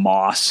ago,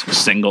 Moss,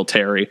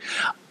 Singletary.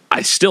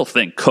 I still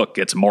think Cook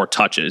gets more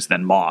touches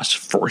than Moss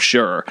for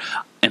sure.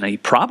 and he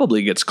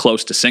probably gets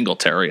close to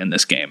Singletary in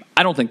this game.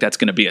 I don't think that's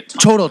going to be a ton.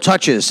 Total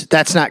touches.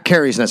 That's not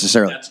carries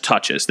necessarily. That's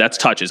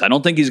touches. I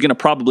don't think he's going to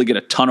probably get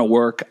a ton of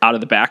work out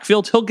of the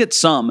backfield. He'll get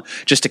some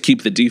just to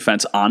keep the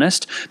defense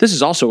honest. This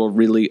is also a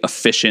really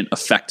efficient,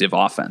 effective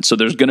offense. So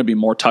there's going to be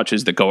more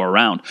touches that go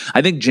around.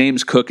 I think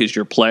James Cook is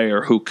your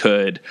player who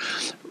could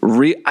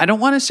I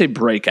don't want to say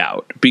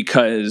breakout,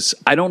 because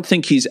I don't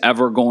think he's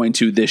ever going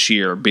to this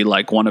year be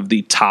like one of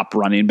the top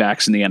running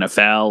backs in the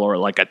NFL or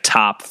like a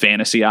top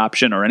fantasy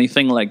option or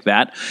anything like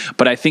that.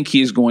 But I think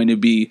he's going to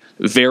be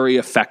very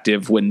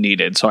effective when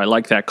needed. So I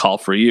like that call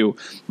for you.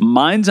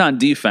 Mine's on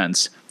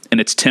defense,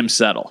 and it's Tim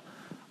Settle.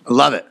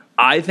 Love it.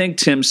 I think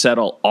Tim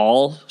Settle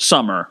all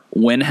summer,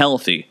 when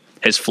healthy,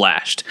 has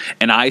flashed.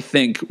 And I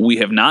think we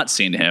have not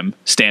seen him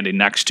standing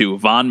next to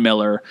Von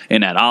Miller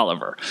and Ed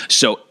Oliver.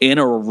 So in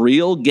a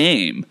real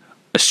game,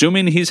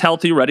 assuming he's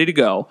healthy, ready to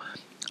go,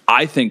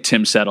 I think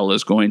Tim Settle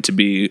is going to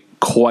be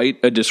quite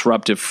a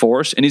disruptive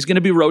force, and he's going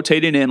to be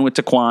rotating in with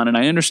Taquan, and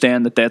I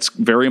understand that that's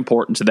very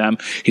important to them.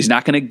 He's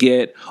not going to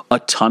get a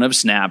ton of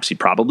snaps. He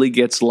probably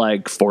gets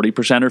like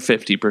 40% or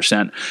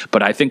 50%,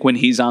 but I think when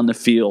he's on the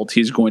field,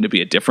 he's going to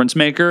be a difference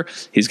maker.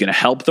 He's going to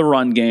help the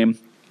run game.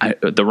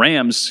 The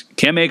Rams,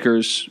 Cam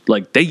Akers,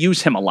 like, they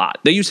use him a lot.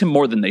 They use him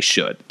more than they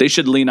should. They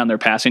should lean on their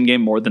passing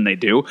game more than they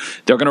do.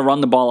 They're going to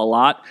run the ball a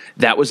lot.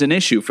 That was an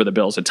issue for the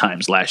Bills at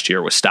times last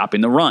year, was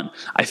stopping the run.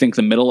 I think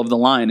the middle of the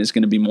line is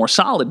going to be more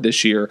solid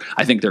this year.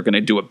 I think they're going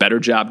to do a better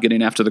job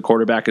getting after the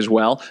quarterback as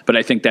well. But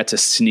I think that's a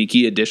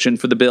sneaky addition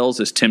for the Bills,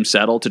 is Tim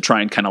Settle, to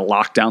try and kind of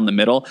lock down the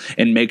middle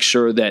and make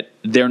sure that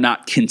they're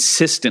not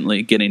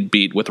consistently getting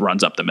beat with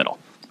runs up the middle.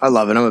 I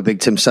love it. I'm a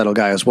big Tim Settle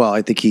guy as well.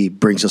 I think he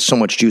brings us so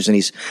much juice, and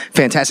he's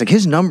fantastic.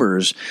 His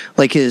numbers,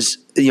 like his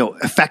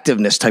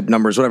effectiveness type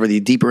numbers, whatever,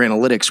 the deeper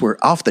analytics, were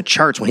off the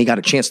charts when he got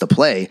a chance to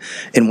play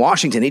in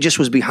Washington. He just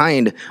was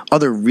behind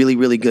other really,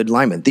 really good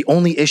linemen. The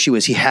only issue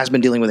is he has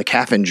been dealing with a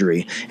calf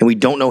injury, and we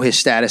don't know his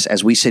status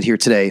as we sit here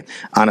today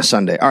on a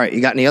Sunday. All right,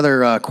 you got any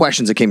other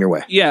questions that came your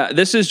way? Yeah,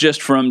 this is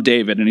just from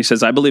David, and he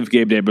says, I believe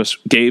Gabe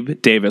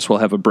Davis will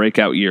have a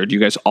breakout year. Do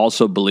you guys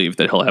also believe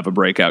that he'll have a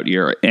breakout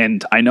year?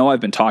 And I know I've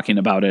been talking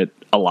about it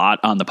a lot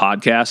on the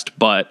podcast,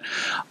 but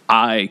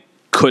I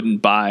couldn't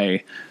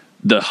buy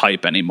the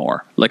hype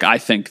anymore. Like, I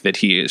think that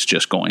he is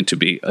just going to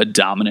be a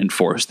dominant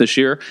force this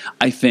year.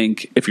 I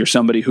think if you're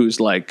somebody who's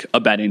like a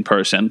betting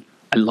person,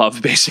 I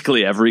love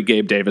basically every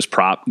Gabe Davis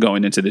prop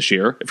going into this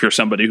year. If you're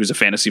somebody who's a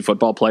fantasy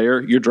football player,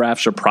 your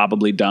drafts are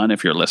probably done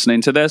if you're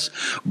listening to this.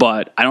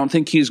 But I don't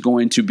think he's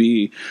going to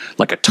be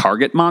like a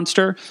target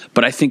monster,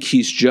 but I think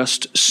he's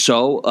just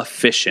so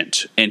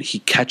efficient and he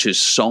catches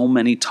so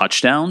many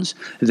touchdowns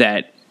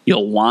that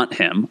you'll want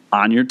him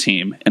on your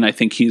team, and I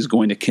think he's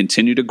going to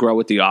continue to grow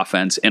with the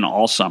offense in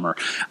all summer.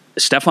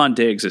 Stephon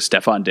Diggs is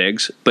Stephon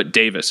Diggs, but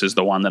Davis is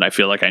the one that I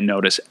feel like I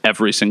notice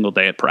every single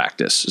day at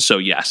practice. So,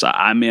 yes,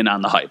 I'm in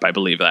on the hype. I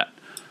believe that.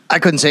 I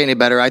couldn't say any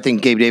better. I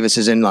think Gabe Davis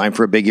is in line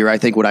for a big year. I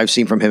think what I've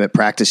seen from him at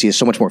practice, he is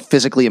so much more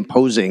physically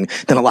imposing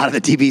than a lot of the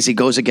DBs he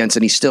goes against,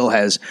 and he still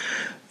has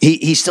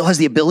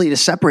the ability to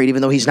separate,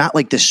 even though he's not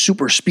like this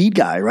super speed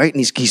guy, right? And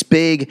he's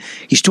big.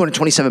 He's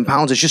 227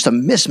 pounds. It's just a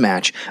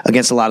mismatch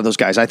against a lot of those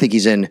guys. I think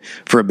he's in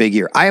for a big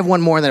year. I have one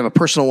more, and then I have a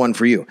personal one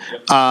for you.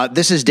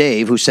 This is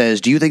Dave, who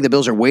says, do you think the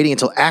Bills are waiting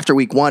until after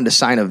week 1 to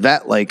sign a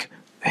vet like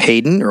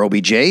Hayden or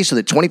OBJ so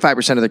that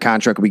 25% of their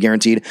contract will be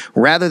guaranteed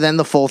rather than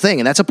the full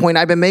thing? And that's a point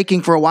I've been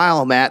making for a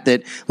while, Matt,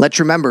 that let's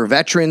remember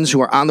veterans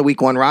who are on the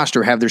week 1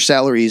 roster have their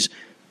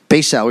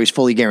base salaries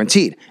fully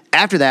guaranteed.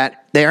 After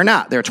that, they are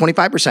not. They're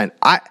 25%.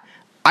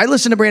 I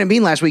listened to Brandon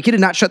Beane last week. He did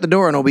not shut the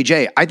door on OBJ.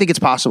 I think it's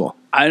possible.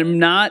 I'm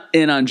not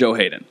in on Joe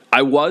Hayden.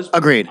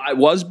 Agreed. I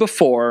was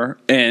before,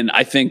 and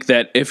I think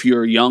that if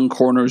your young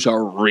corners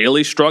are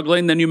really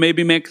struggling, then you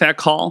maybe make that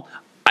call.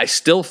 I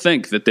still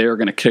think that they are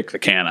going to kick the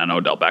can on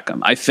Odell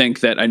Beckham.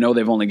 I know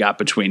they've only got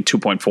between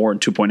 $2.4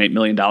 and $2.8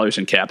 million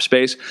in cap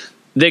space.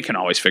 They can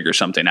always figure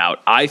something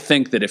out. I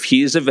think that if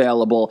he's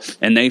available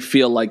and they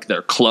feel like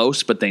they're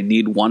close, but they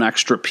need one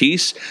extra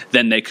piece,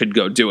 then they could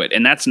go do it.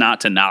 And that's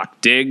not to knock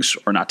Diggs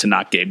or not to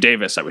knock Gabe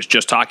Davis. I was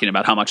just talking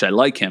about how much I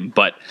like him,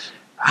 but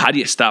how do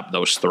you stop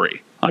those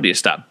three? How do you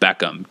stop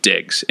Beckham,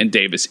 Diggs, and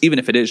Davis, even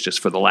if it is just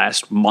for the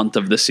last month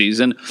of the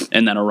season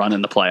and then a run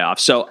in the playoffs?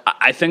 So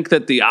I think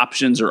that the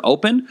options are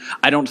open.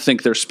 I don't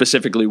think they're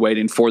specifically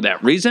waiting for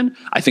that reason.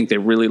 I think they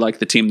really like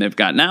the team they've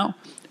got now.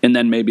 And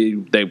then maybe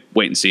they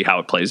wait and see how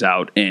it plays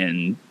out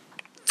in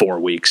 4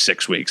 weeks,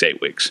 6 weeks,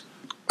 8 weeks.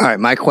 All right,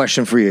 my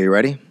question for you. You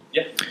ready?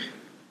 Yeah.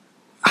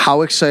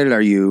 How excited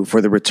are you for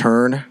the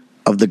return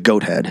of the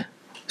Goat Head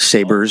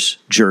Sabres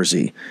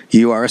jersey?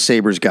 You are a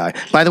Sabres guy.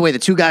 By the way, the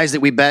two guys that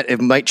we bet if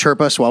might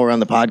chirp us while we're on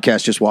the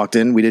podcast just walked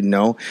in. We didn't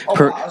know. I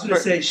was going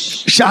to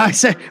say I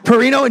said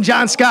Perino and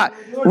John Scott.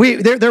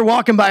 They're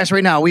walking by us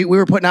right now. We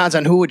were putting odds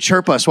on who would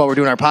chirp us while we're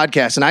doing our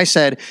podcast, and I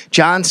said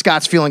John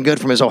Scott's feeling good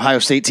from his Ohio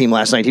State team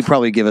last night. He'd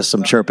probably give us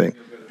some chirping.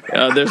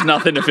 There's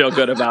nothing to feel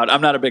good about.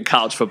 I'm not a big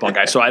college football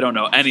guy, so I don't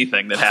know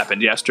anything that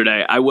happened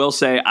yesterday. I will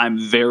say I'm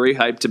very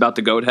hyped about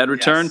the Goathead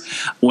return.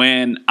 Yes.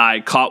 When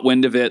I caught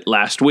wind of it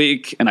last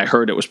week and I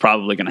heard it was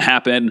probably going to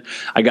happen,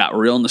 I got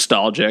real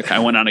nostalgic. I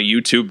went on a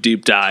YouTube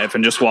deep dive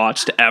and just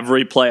watched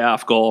every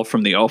playoff goal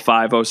from the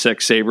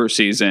 05-06 Sabres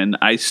season.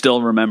 I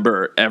still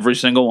remember every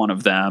single one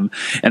of them.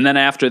 And then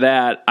after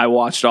that, I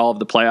watched all of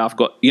the playoff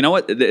goals. You know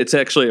what? It's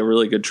actually a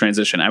really good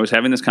transition. I was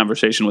having this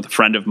conversation with a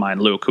friend of mine,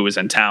 Luke, who was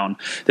in town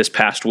this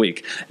past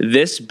week.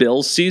 This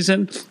Bills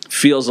season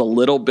feels a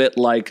little bit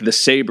like the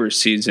Sabres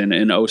season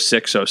in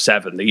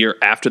 06-07, the year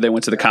after they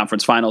went to the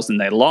conference finals and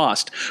they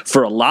lost.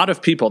 For a lot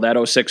of people, that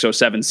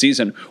 06-07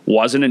 season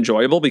wasn't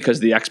enjoyable because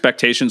the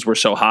expectations were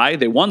so high.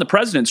 They won the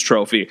President's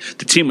Trophy.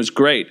 The team was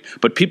great,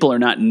 but people are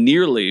not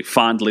nearly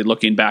fondly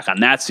looking back on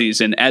that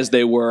season as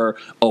they were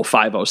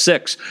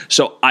 05-06.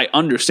 So I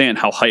understand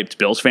how hyped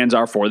Bills fans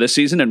are for this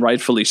season, and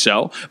rightfully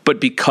so.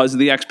 But because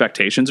the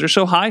expectations are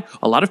so high,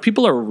 a lot of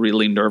people are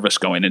really nervous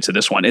going into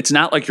this one. It's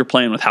not like you're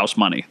playing with house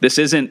money. This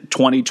isn't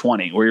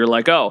 2020 where you're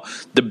like, oh,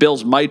 the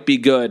Bills might be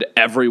good.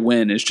 Every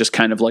win is just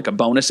kind of like a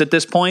bonus at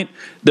this point.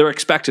 They're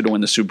expected to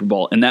win the Super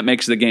Bowl, and that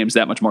makes the games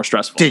that much more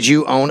stressful. Did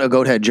you own a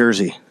Goathead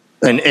jersey?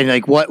 And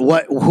like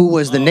who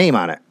was the name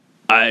on it?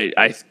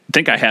 I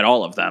think I had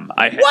all of them.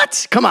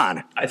 What? Come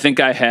on. I think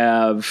I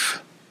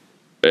have.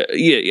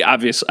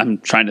 Obviously, I'm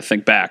trying to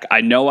think back.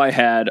 I know I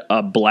had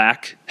a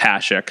black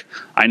Hasek.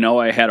 I know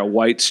I had a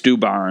white Stu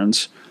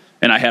Barnes,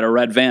 and I had a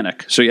red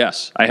Vanek. So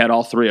yes, I had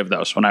all three of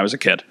those when I was a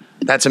kid.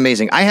 That's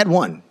amazing. I had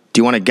one. Do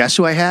you want to guess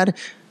who I had?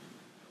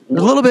 A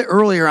little bit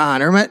earlier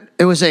on,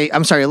 earlier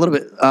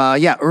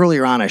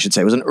on, I should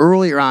say. It was an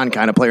earlier on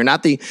kind of player,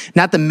 not the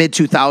mid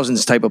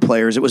 2000s type of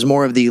players. It was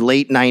more of the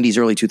late 90s,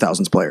 early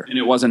 2000s player. And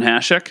it wasn't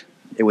Hasek?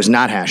 It was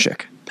not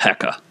Hasek.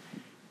 Pekka.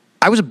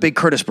 I was a big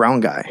Curtis Brown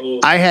guy.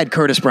 Ooh. I had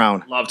Curtis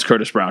Brown. Loved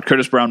Curtis Brown.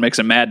 Curtis Brown makes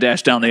a mad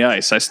dash down the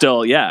ice. I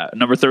still,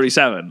 number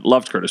 37.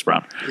 Loved Curtis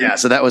Brown. Yeah,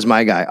 so that was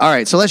my guy. All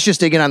right, so let's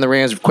just dig in on the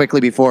Rams quickly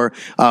before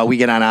we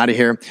get on out of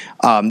here.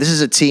 This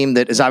is a team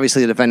that is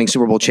obviously the defending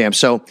Super Bowl champ.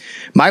 So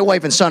my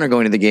wife and son are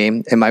going to the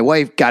game, and my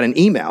wife got an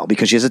email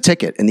because she has a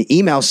ticket. And the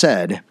email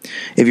said,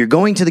 if you're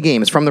going to the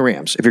game, it's from the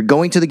Rams. If you're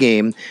going to the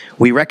game,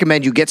 we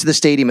recommend you get to the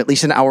stadium at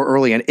least an hour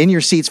early and in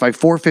your seats by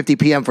 4:50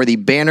 p.m. for the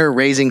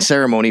banner-raising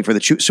ceremony for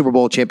the Super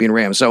Bowl champion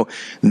Rams. So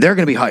they're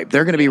going to be hyped.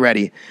 They're going to be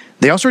ready.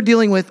 They also are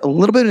dealing with a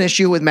little bit of an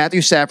issue with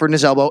Matthew Stafford and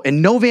his elbow,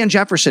 and no Van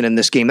Jefferson in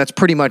this game. That's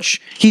pretty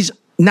much, he's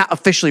not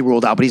officially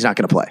ruled out, but he's not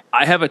going to play.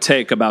 I have a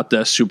take about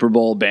the Super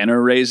Bowl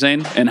banner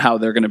raising and how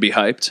they're going to be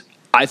hyped.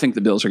 I think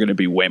the Bills are going to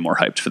be way more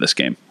hyped for this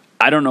game.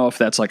 I don't know if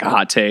that's like a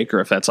hot take or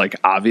if that's like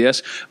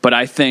obvious, but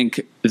I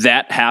think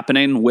that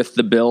happening with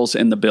the Bills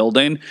in the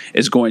building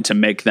is going to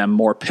make them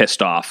more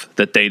pissed off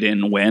that they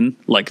didn't win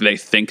like they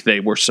think they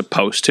were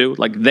supposed to.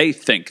 Like they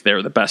think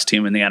they're the best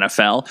team in the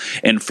NFL.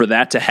 And for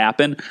that to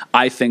happen,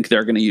 I think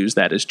they're going to use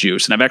that as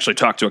juice. And I've actually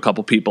talked to a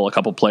couple people, a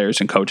couple players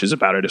and coaches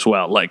about it as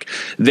well. Like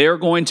they're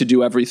going to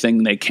do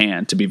everything they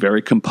can to be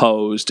very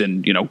composed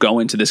and, go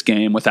into this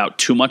game without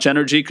too much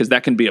energy because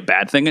that can be a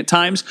bad thing at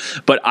times.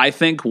 But I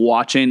think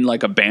watching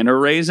like a banner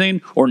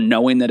raising or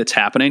knowing that it's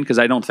happening, because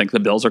I don't think the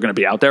Bills are going to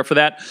be out there for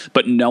that,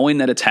 but knowing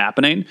that it's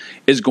happening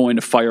is going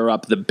to fire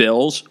up the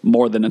Bills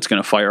more than it's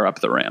going to fire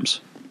up the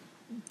Rams.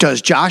 Does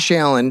Josh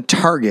Allen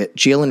target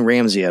Jalen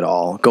Ramsey at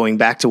all, going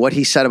back to what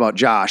he said about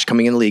Josh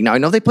coming in the league? Now, I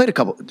know they played a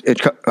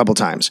couple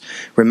times.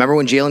 Remember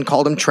when Jalen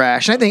called him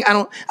trash? And I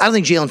don't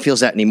think Jalen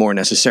feels that anymore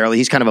necessarily.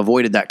 He's kind of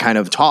avoided that kind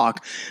of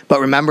talk. But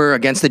remember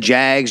against the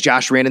Jags,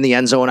 Josh ran in the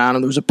end zone on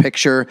him. There was a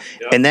picture.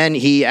 Yep. And then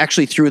he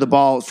actually threw the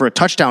ball for a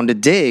touchdown to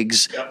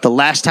Diggs the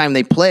last time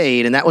they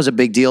played, and that was a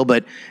big deal.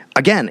 But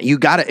again, you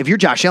got to, if you're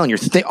Josh Allen, you're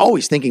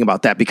always thinking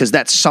about that because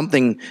that's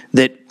something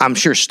that I'm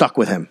sure stuck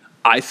with him.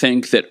 I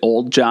think that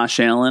old Josh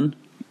Allen,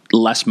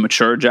 less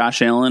mature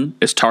Josh Allen,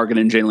 is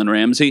targeting Jalen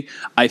Ramsey.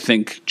 I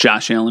think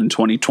Josh Allen in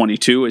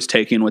 2022 is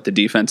taking what the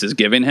defense is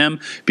giving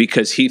him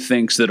because he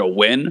thinks that a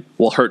win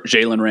will hurt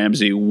Jalen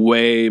Ramsey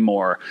way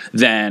more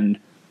than,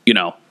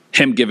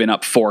 him giving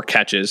up 4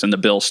 catches and the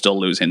Bills still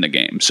losing the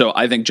game. So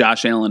I think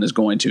Josh Allen is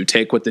going to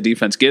take what the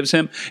defense gives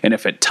him, and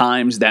if at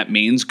times that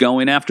means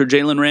going after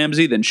Jalen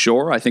Ramsey, then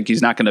sure, I think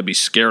he's not going to be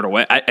scared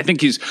away. I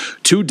think he's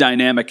too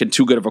dynamic and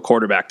too good of a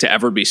quarterback to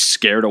ever be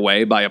scared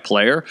away by a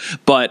player,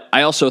 but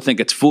I also think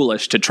it's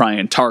foolish to try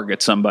and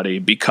target somebody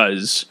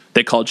because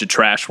they called you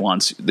trash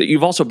once.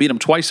 You've also beat them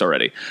twice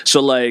already.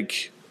 So, I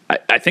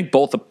think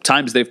both the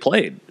times they've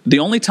played. The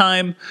only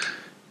time...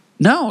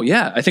 No,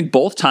 yeah. I think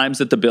both times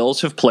that the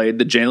Bills have played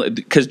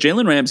because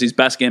Jalen Ramsey's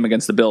best game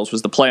against the Bills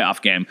was the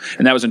playoff game,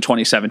 and that was in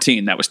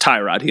 2017. That was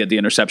Tyrod. He had the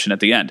interception at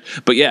the end.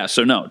 But yeah,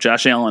 so no,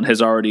 Josh Allen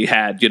has already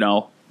had,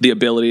 the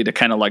ability to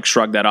kind of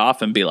shrug that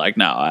off and be like,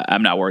 no,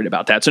 I'm not worried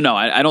about that. So no,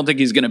 I don't think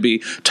he's going to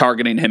be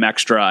targeting him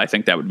extra. I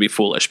think that would be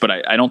foolish,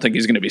 but I don't think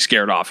he's going to be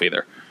scared off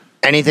either.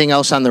 Anything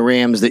else on the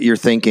Rams that you're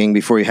thinking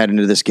before you head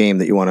into this game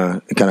that you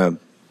want to kind of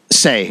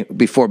say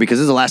before, because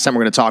this is the last time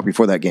we're going to talk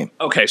before that game.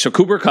 Okay, so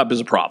Cooper Kupp is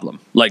a problem.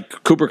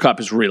 Like, Cooper Kupp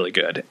is really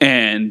good.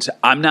 And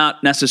I'm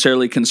not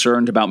necessarily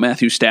concerned about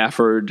Matthew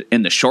Stafford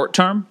in the short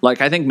term. Like,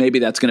 I think maybe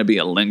that's going to be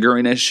a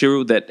lingering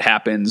issue that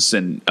happens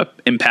and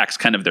impacts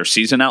kind of their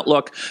season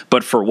outlook.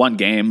 But for one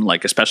game,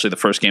 like especially the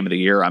first game of the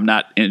year, I'm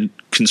not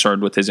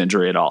concerned with his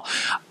injury at all.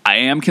 I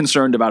am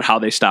concerned about how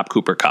they stop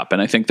Cooper Kupp,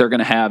 and I think they're going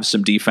to have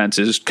some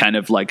defenses kind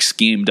of like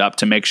schemed up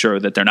to make sure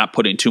that they're not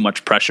putting too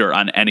much pressure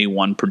on any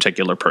one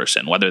particular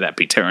person, whether that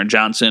be Taron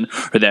Johnson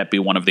or that be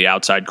one of the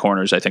outside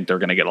corners. I think they're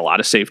going to get a lot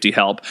of safety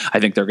help. I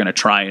think they're going to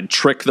try and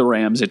trick the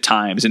Rams at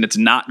times, and it's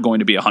not going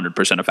to be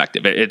 100%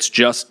 effective. It's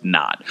just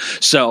not.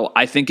 So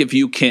I think if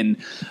you can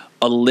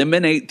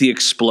eliminate the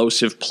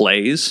explosive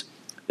plays,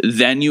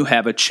 then you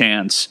have a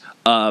chance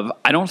of,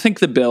 I don't think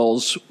the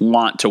Bills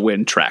want to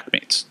win track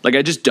meets. Like,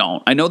 I just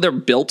don't. I know they're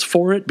built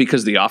for it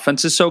because the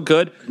offense is so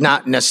good.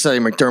 Not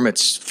necessarily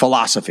McDermott's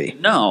philosophy.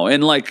 No,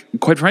 and like,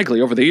 quite frankly,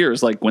 over the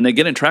years, like when they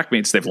get in track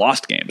meets, they've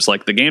lost games.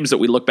 Like the games that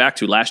we look back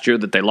to last year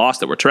that they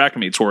lost that were track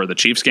meets were the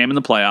Chiefs game in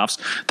the playoffs,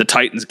 the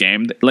Titans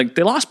game. Like,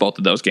 they lost both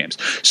of those games.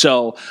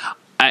 So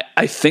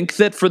I think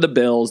that for the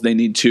Bills, they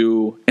need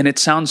to, and it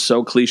sounds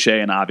so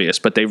cliche and obvious,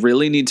 but they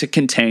really need to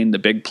contain the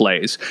big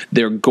plays.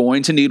 They're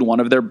going to need one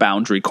of their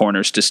boundary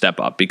corners to step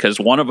up because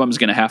one of them is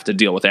going to have to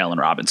deal with Allen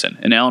Robinson.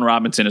 And Allen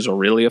Robinson is a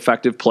really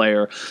effective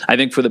player. I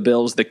think for the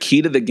Bills, the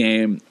key to the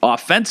game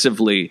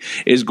offensively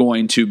is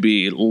going to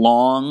be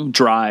long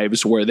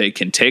drives where they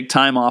can take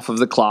time off of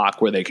the clock,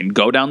 where they can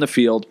go down the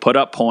field, put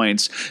up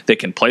points. They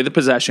can play the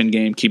possession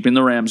game, keeping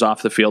the Rams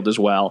off the field as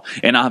well.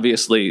 And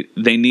obviously,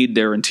 they need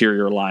their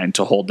interior line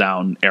to hold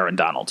down Aaron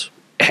Donald.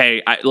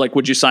 Hey,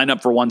 would you sign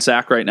up for one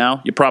sack right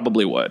now? You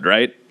probably would,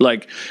 right?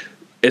 Like,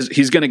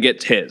 he's going to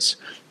get his,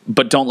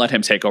 but don't let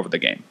him take over the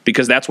game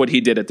because that's what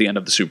he did at the end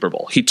of the Super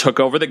Bowl. He took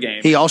over the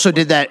game. He also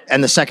did that in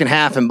the second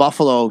half in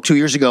Buffalo 2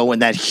 years ago when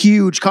that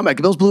huge comeback.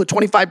 The Bills blew a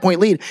 25-point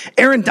lead.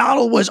 Aaron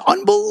Donald was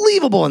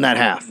unbelievable in that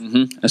half.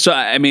 Mm-hmm. So,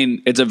 I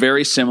mean, it's a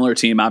very similar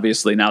team.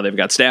 Obviously, now they've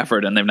got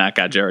Stafford and they've not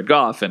got Jared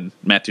Goff, and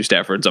Matthew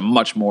Stafford's a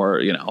much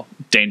more,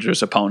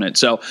 dangerous opponent.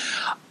 So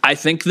I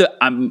think that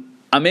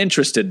I'm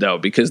interested, though,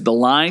 because the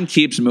line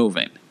keeps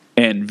moving,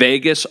 and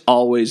Vegas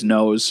always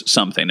knows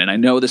something. And I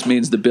know this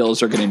means the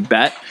Bills are getting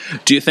bet.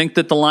 Do you think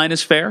that the line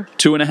is fair,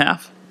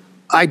 2.5?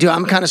 I do.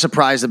 I'm kind of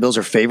surprised the Bills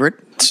are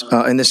favorites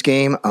in this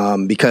game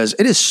because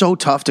it is so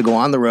tough to go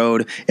on the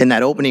road in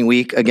that opening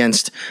week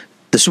against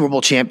the Super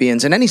Bowl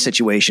champions in any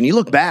situation. You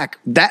look back,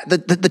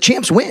 the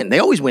champs win. They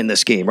always win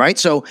this game, right?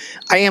 So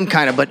I am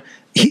kind of, but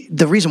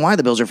the reason why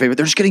the Bills are favorite,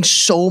 they're just getting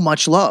so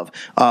much love.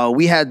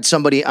 We had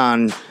somebody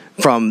on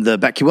from the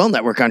BetQL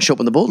network on Show Up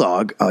on the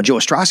Bulldog, Joe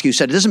Ostrowski, who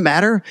said it doesn't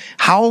matter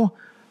how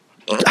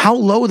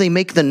low they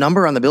make the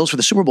number on the Bills for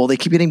the Super Bowl, they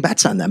keep getting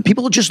bets on them.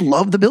 People just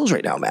love the Bills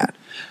right now, Matt.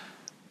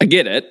 I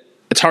get it.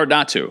 It's hard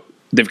not to.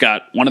 They've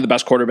got one of the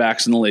best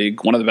quarterbacks in the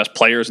league, one of the best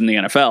players in the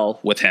NFL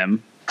with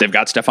him. They've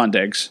got Stephon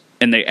Diggs,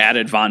 and they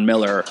added Von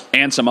Miller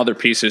and some other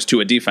pieces to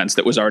a defense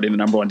that was already the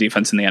number one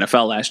defense in the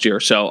NFL last year.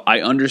 So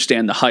I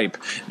understand the hype.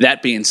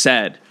 That being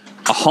said,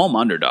 a home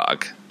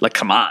underdog, like,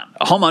 come on.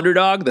 A home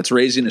underdog that's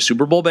raising a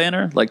Super Bowl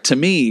banner, like, to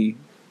me,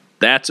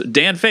 that's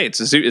Dan Fates.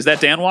 Is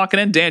that Dan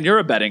walking in? Dan, you're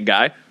a betting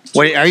guy.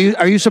 Wait,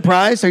 are you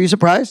surprised? Are you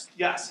surprised?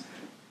 Yes.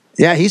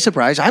 Yeah, he's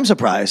surprised. I'm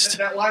surprised.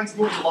 That line's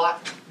moved a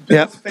lot.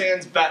 Bills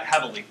fans bet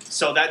heavily,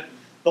 so that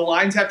the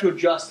lines have to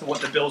adjust to what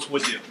the Bills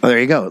would do. Oh, there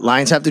you go.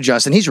 Lines have to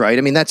adjust, and he's right.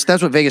 I mean, that's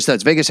what Vegas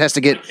does. Vegas has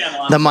to get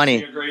the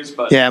money. Agrees,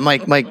 but yeah,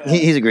 Mike,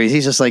 he agrees.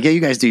 He's just like, yeah,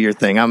 you guys do your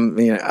thing. I'm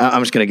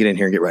just gonna get in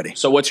here and get ready.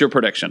 So, what's your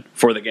prediction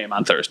for the game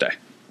on Thursday?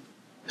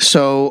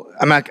 So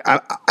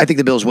I think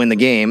the Bills win the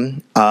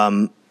game.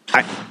 I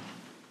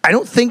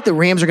don't think the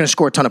Rams are going to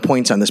score a ton of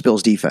points on this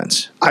Bills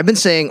defense. I've been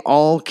saying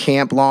all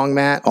camp long,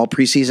 Matt, all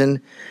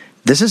preseason,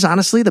 this is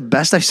honestly the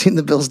best I've seen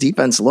the Bills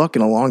defense look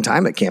in a long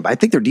time at camp. I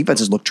think their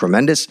defenses look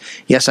tremendous.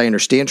 Yes, I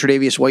understand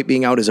Tre'Davious White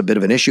being out is a bit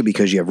of an issue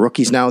because you have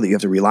rookies now that you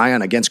have to rely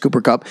on against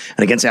Cooper Kupp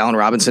and against Allen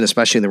Robinson,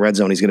 especially in the red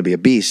zone. He's going to be a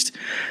beast.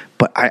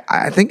 But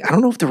I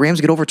don't know if the Rams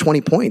get over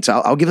 20 points.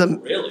 I'll give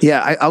them,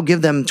 I'll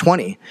give them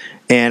 20.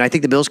 And I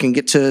think the Bills can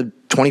get to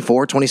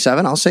 24,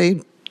 27. I'll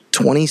say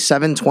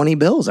 27-20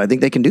 Bills. I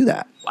think they can do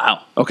that.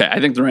 Wow. Okay. I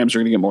think the Rams are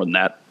going to get more than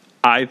that.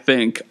 I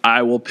think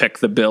I will pick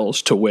the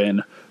Bills to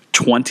win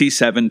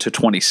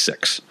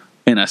 27-26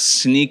 in a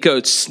sneak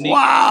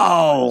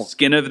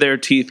skin of their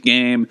teeth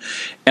game.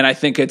 And I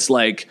think it's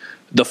like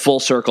the full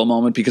circle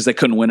moment because they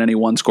couldn't win any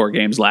one-score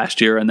games last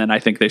year. And then I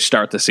think they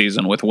start the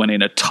season with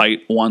winning a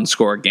tight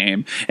one-score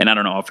game. And I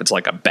don't know if it's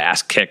like a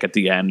bass kick at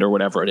the end or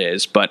whatever it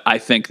is, but I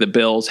think the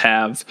Bills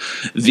have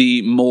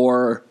the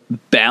more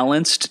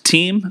balanced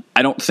team.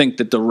 I don't think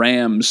that the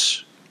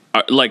Rams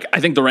I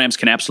think the Rams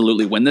can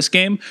absolutely win this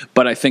game,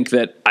 but I think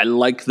that I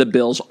like the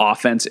Bills'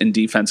 offense and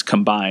defense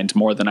combined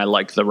more than I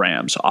like the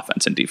Rams'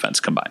 offense and defense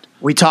combined.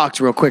 We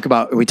talked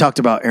about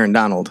Aaron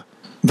Donald.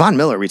 Von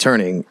Miller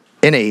returning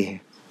in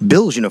a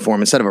Bills uniform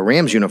instead of a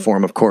Rams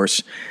uniform, of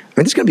course. I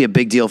mean, this is going to be a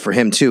big deal for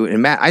him, too.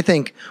 And, Matt, I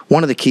think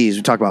one of the keys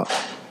we talk about,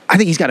 I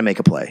think he's got to make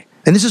a play.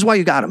 And this is why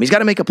you got him. He's got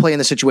to make a play in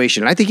the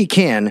situation. And I think he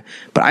can,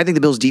 but I think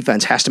the Bills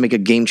defense has to make a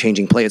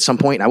game-changing play at some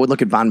point. And I would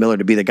look at Von Miller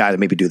to be the guy that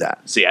maybe do that.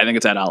 See, I think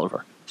it's Ed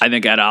Oliver. I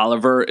think Ed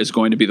Oliver is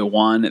going to be the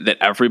one that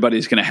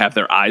everybody's going to have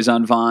their eyes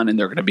on Von, and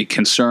they're going to be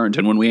concerned.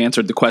 And when we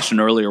answered the question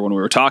earlier when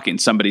we were talking,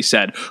 somebody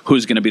said,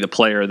 who's going to be the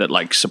player that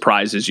like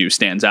surprises you,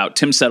 stands out?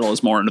 Tim Settle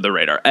is more under the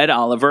radar. Ed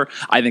Oliver,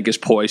 I think, is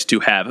poised to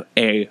have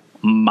a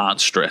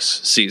monstrous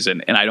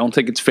season, and I don't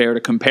think it's fair to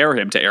compare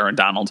him to Aaron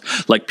Donald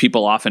like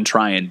people often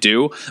try and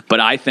do, but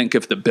I think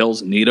if the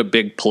Bills need a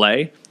big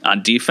play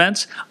on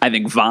defense, I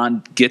think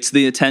Von gets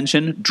the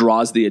attention,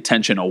 draws the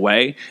attention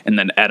away, and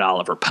then Ed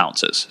Oliver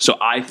pounces. So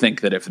I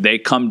think that if they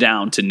come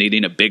down to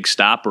needing a big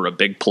stop or a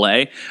big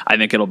play, I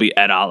think it'll be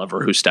Ed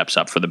Oliver who steps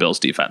up for the Bills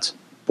defense.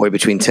 Boy,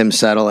 between Tim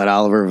Settle, Ed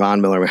Oliver,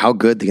 Von Miller, how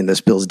good can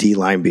this Bills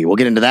D-line be? We'll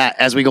get into that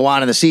as we go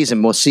on in the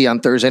season. We'll see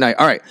on Thursday night.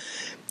 All right.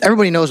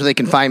 Everybody knows where they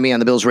can find me on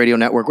the Bills Radio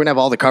Network. We're going to have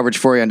all the coverage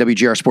for you on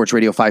WGR Sports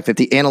Radio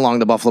 550 and along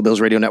the Buffalo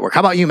Bills Radio Network. How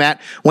about you, Matt?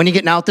 When you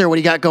getting out there, what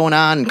do you got going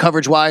on and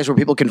coverage-wise where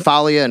people can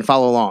follow you and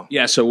follow along?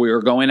 Yeah, so we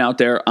are going out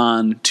there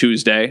on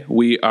Tuesday.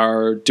 We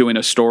are doing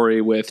a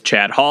story with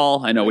Chad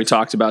Hall. I know we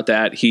talked about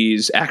that.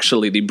 He's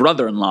actually the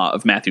brother-in-law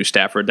of Matthew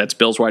Stafford. That's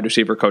Bills wide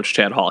receiver coach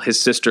Chad Hall. His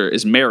sister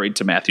is married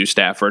to Matthew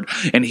Stafford,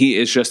 and he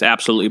is just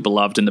absolutely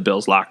beloved in the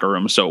Bills locker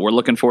room. So we're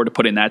looking forward to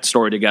putting that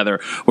story together.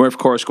 We're, of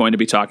course, going to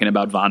be talking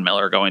about Von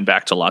Miller going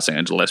back to Los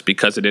Angeles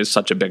because it is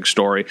such a big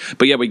story.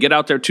 But yeah, we get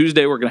out there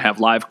Tuesday. We're going to have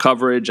live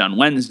coverage on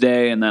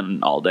Wednesday and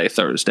then all day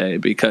Thursday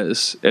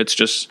because it's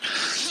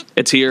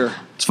here.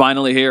 It's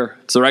finally here.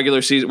 It's the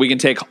regular season. We can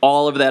take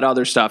all of that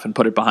other stuff and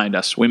put it behind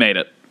us. We made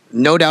it.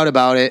 No doubt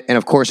about it. And,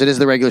 of course, it is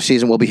the regular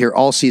season. We'll be here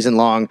all season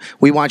long.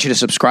 We want you to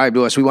subscribe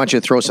to us. We want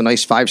you to throw us a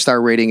nice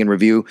 5-star rating and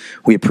review.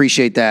 We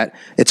appreciate that.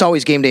 It's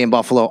always game day in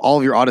Buffalo. All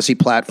of your Odyssey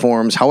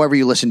platforms, however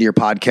you listen to your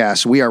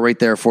podcasts, we are right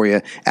there for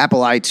you.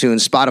 Apple,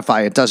 iTunes,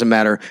 Spotify, it doesn't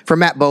matter. For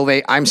Matt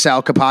Bove, I'm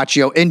Sal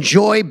Capaccio.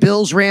 Enjoy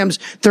Bills-Rams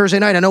Thursday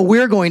night. I know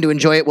we're going to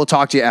enjoy it. We'll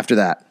talk to you after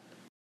that.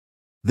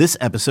 This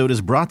episode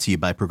is brought to you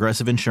by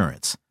Progressive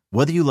Insurance.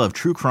 Whether you love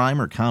true crime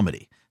or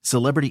comedy,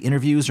 celebrity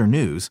interviews or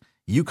news,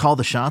 you call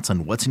the shots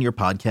on what's in your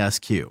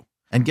podcast queue.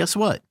 And guess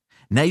what?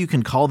 Now you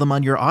can call them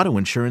on your auto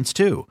insurance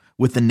too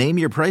with the Name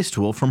Your Price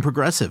tool from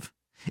Progressive.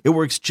 It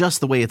works just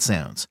the way it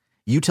sounds.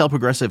 You tell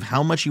Progressive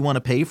how much you want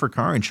to pay for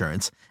car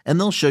insurance, and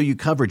they'll show you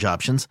coverage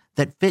options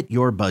that fit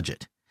your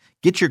budget.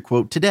 Get your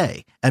quote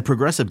today at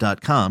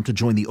Progressive.com to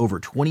join the over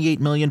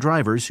 28 million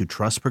drivers who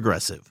trust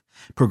Progressive.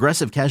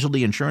 Progressive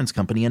Casualty Insurance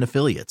Company and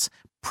Affiliates.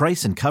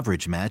 Price and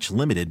coverage match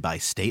limited by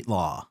state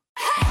law.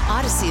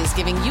 Odyssey is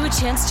giving you a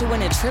chance to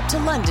win a trip to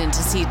London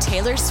to see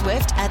Taylor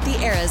Swift at the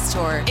Eras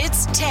Tour.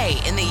 It's Tay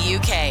in the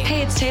UK.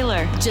 Hey, it's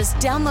Taylor. Just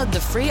download the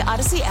free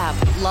Odyssey app,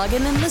 log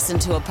in and listen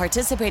to a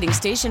participating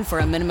station for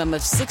a minimum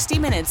of 60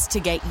 minutes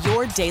to get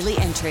your daily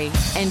entry.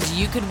 And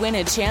you could win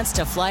a chance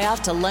to fly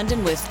off to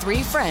London with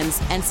 3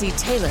 friends and see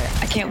Taylor.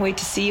 I can't wait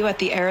to see you at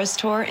the Eras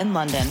Tour in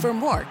London. For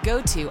more,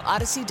 go to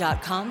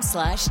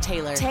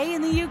odyssey.com/Taylor. Tay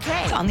in the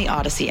UK. It's on the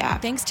Odyssey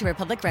app. Thanks to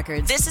Republic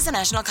Records. This is a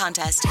national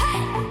contest.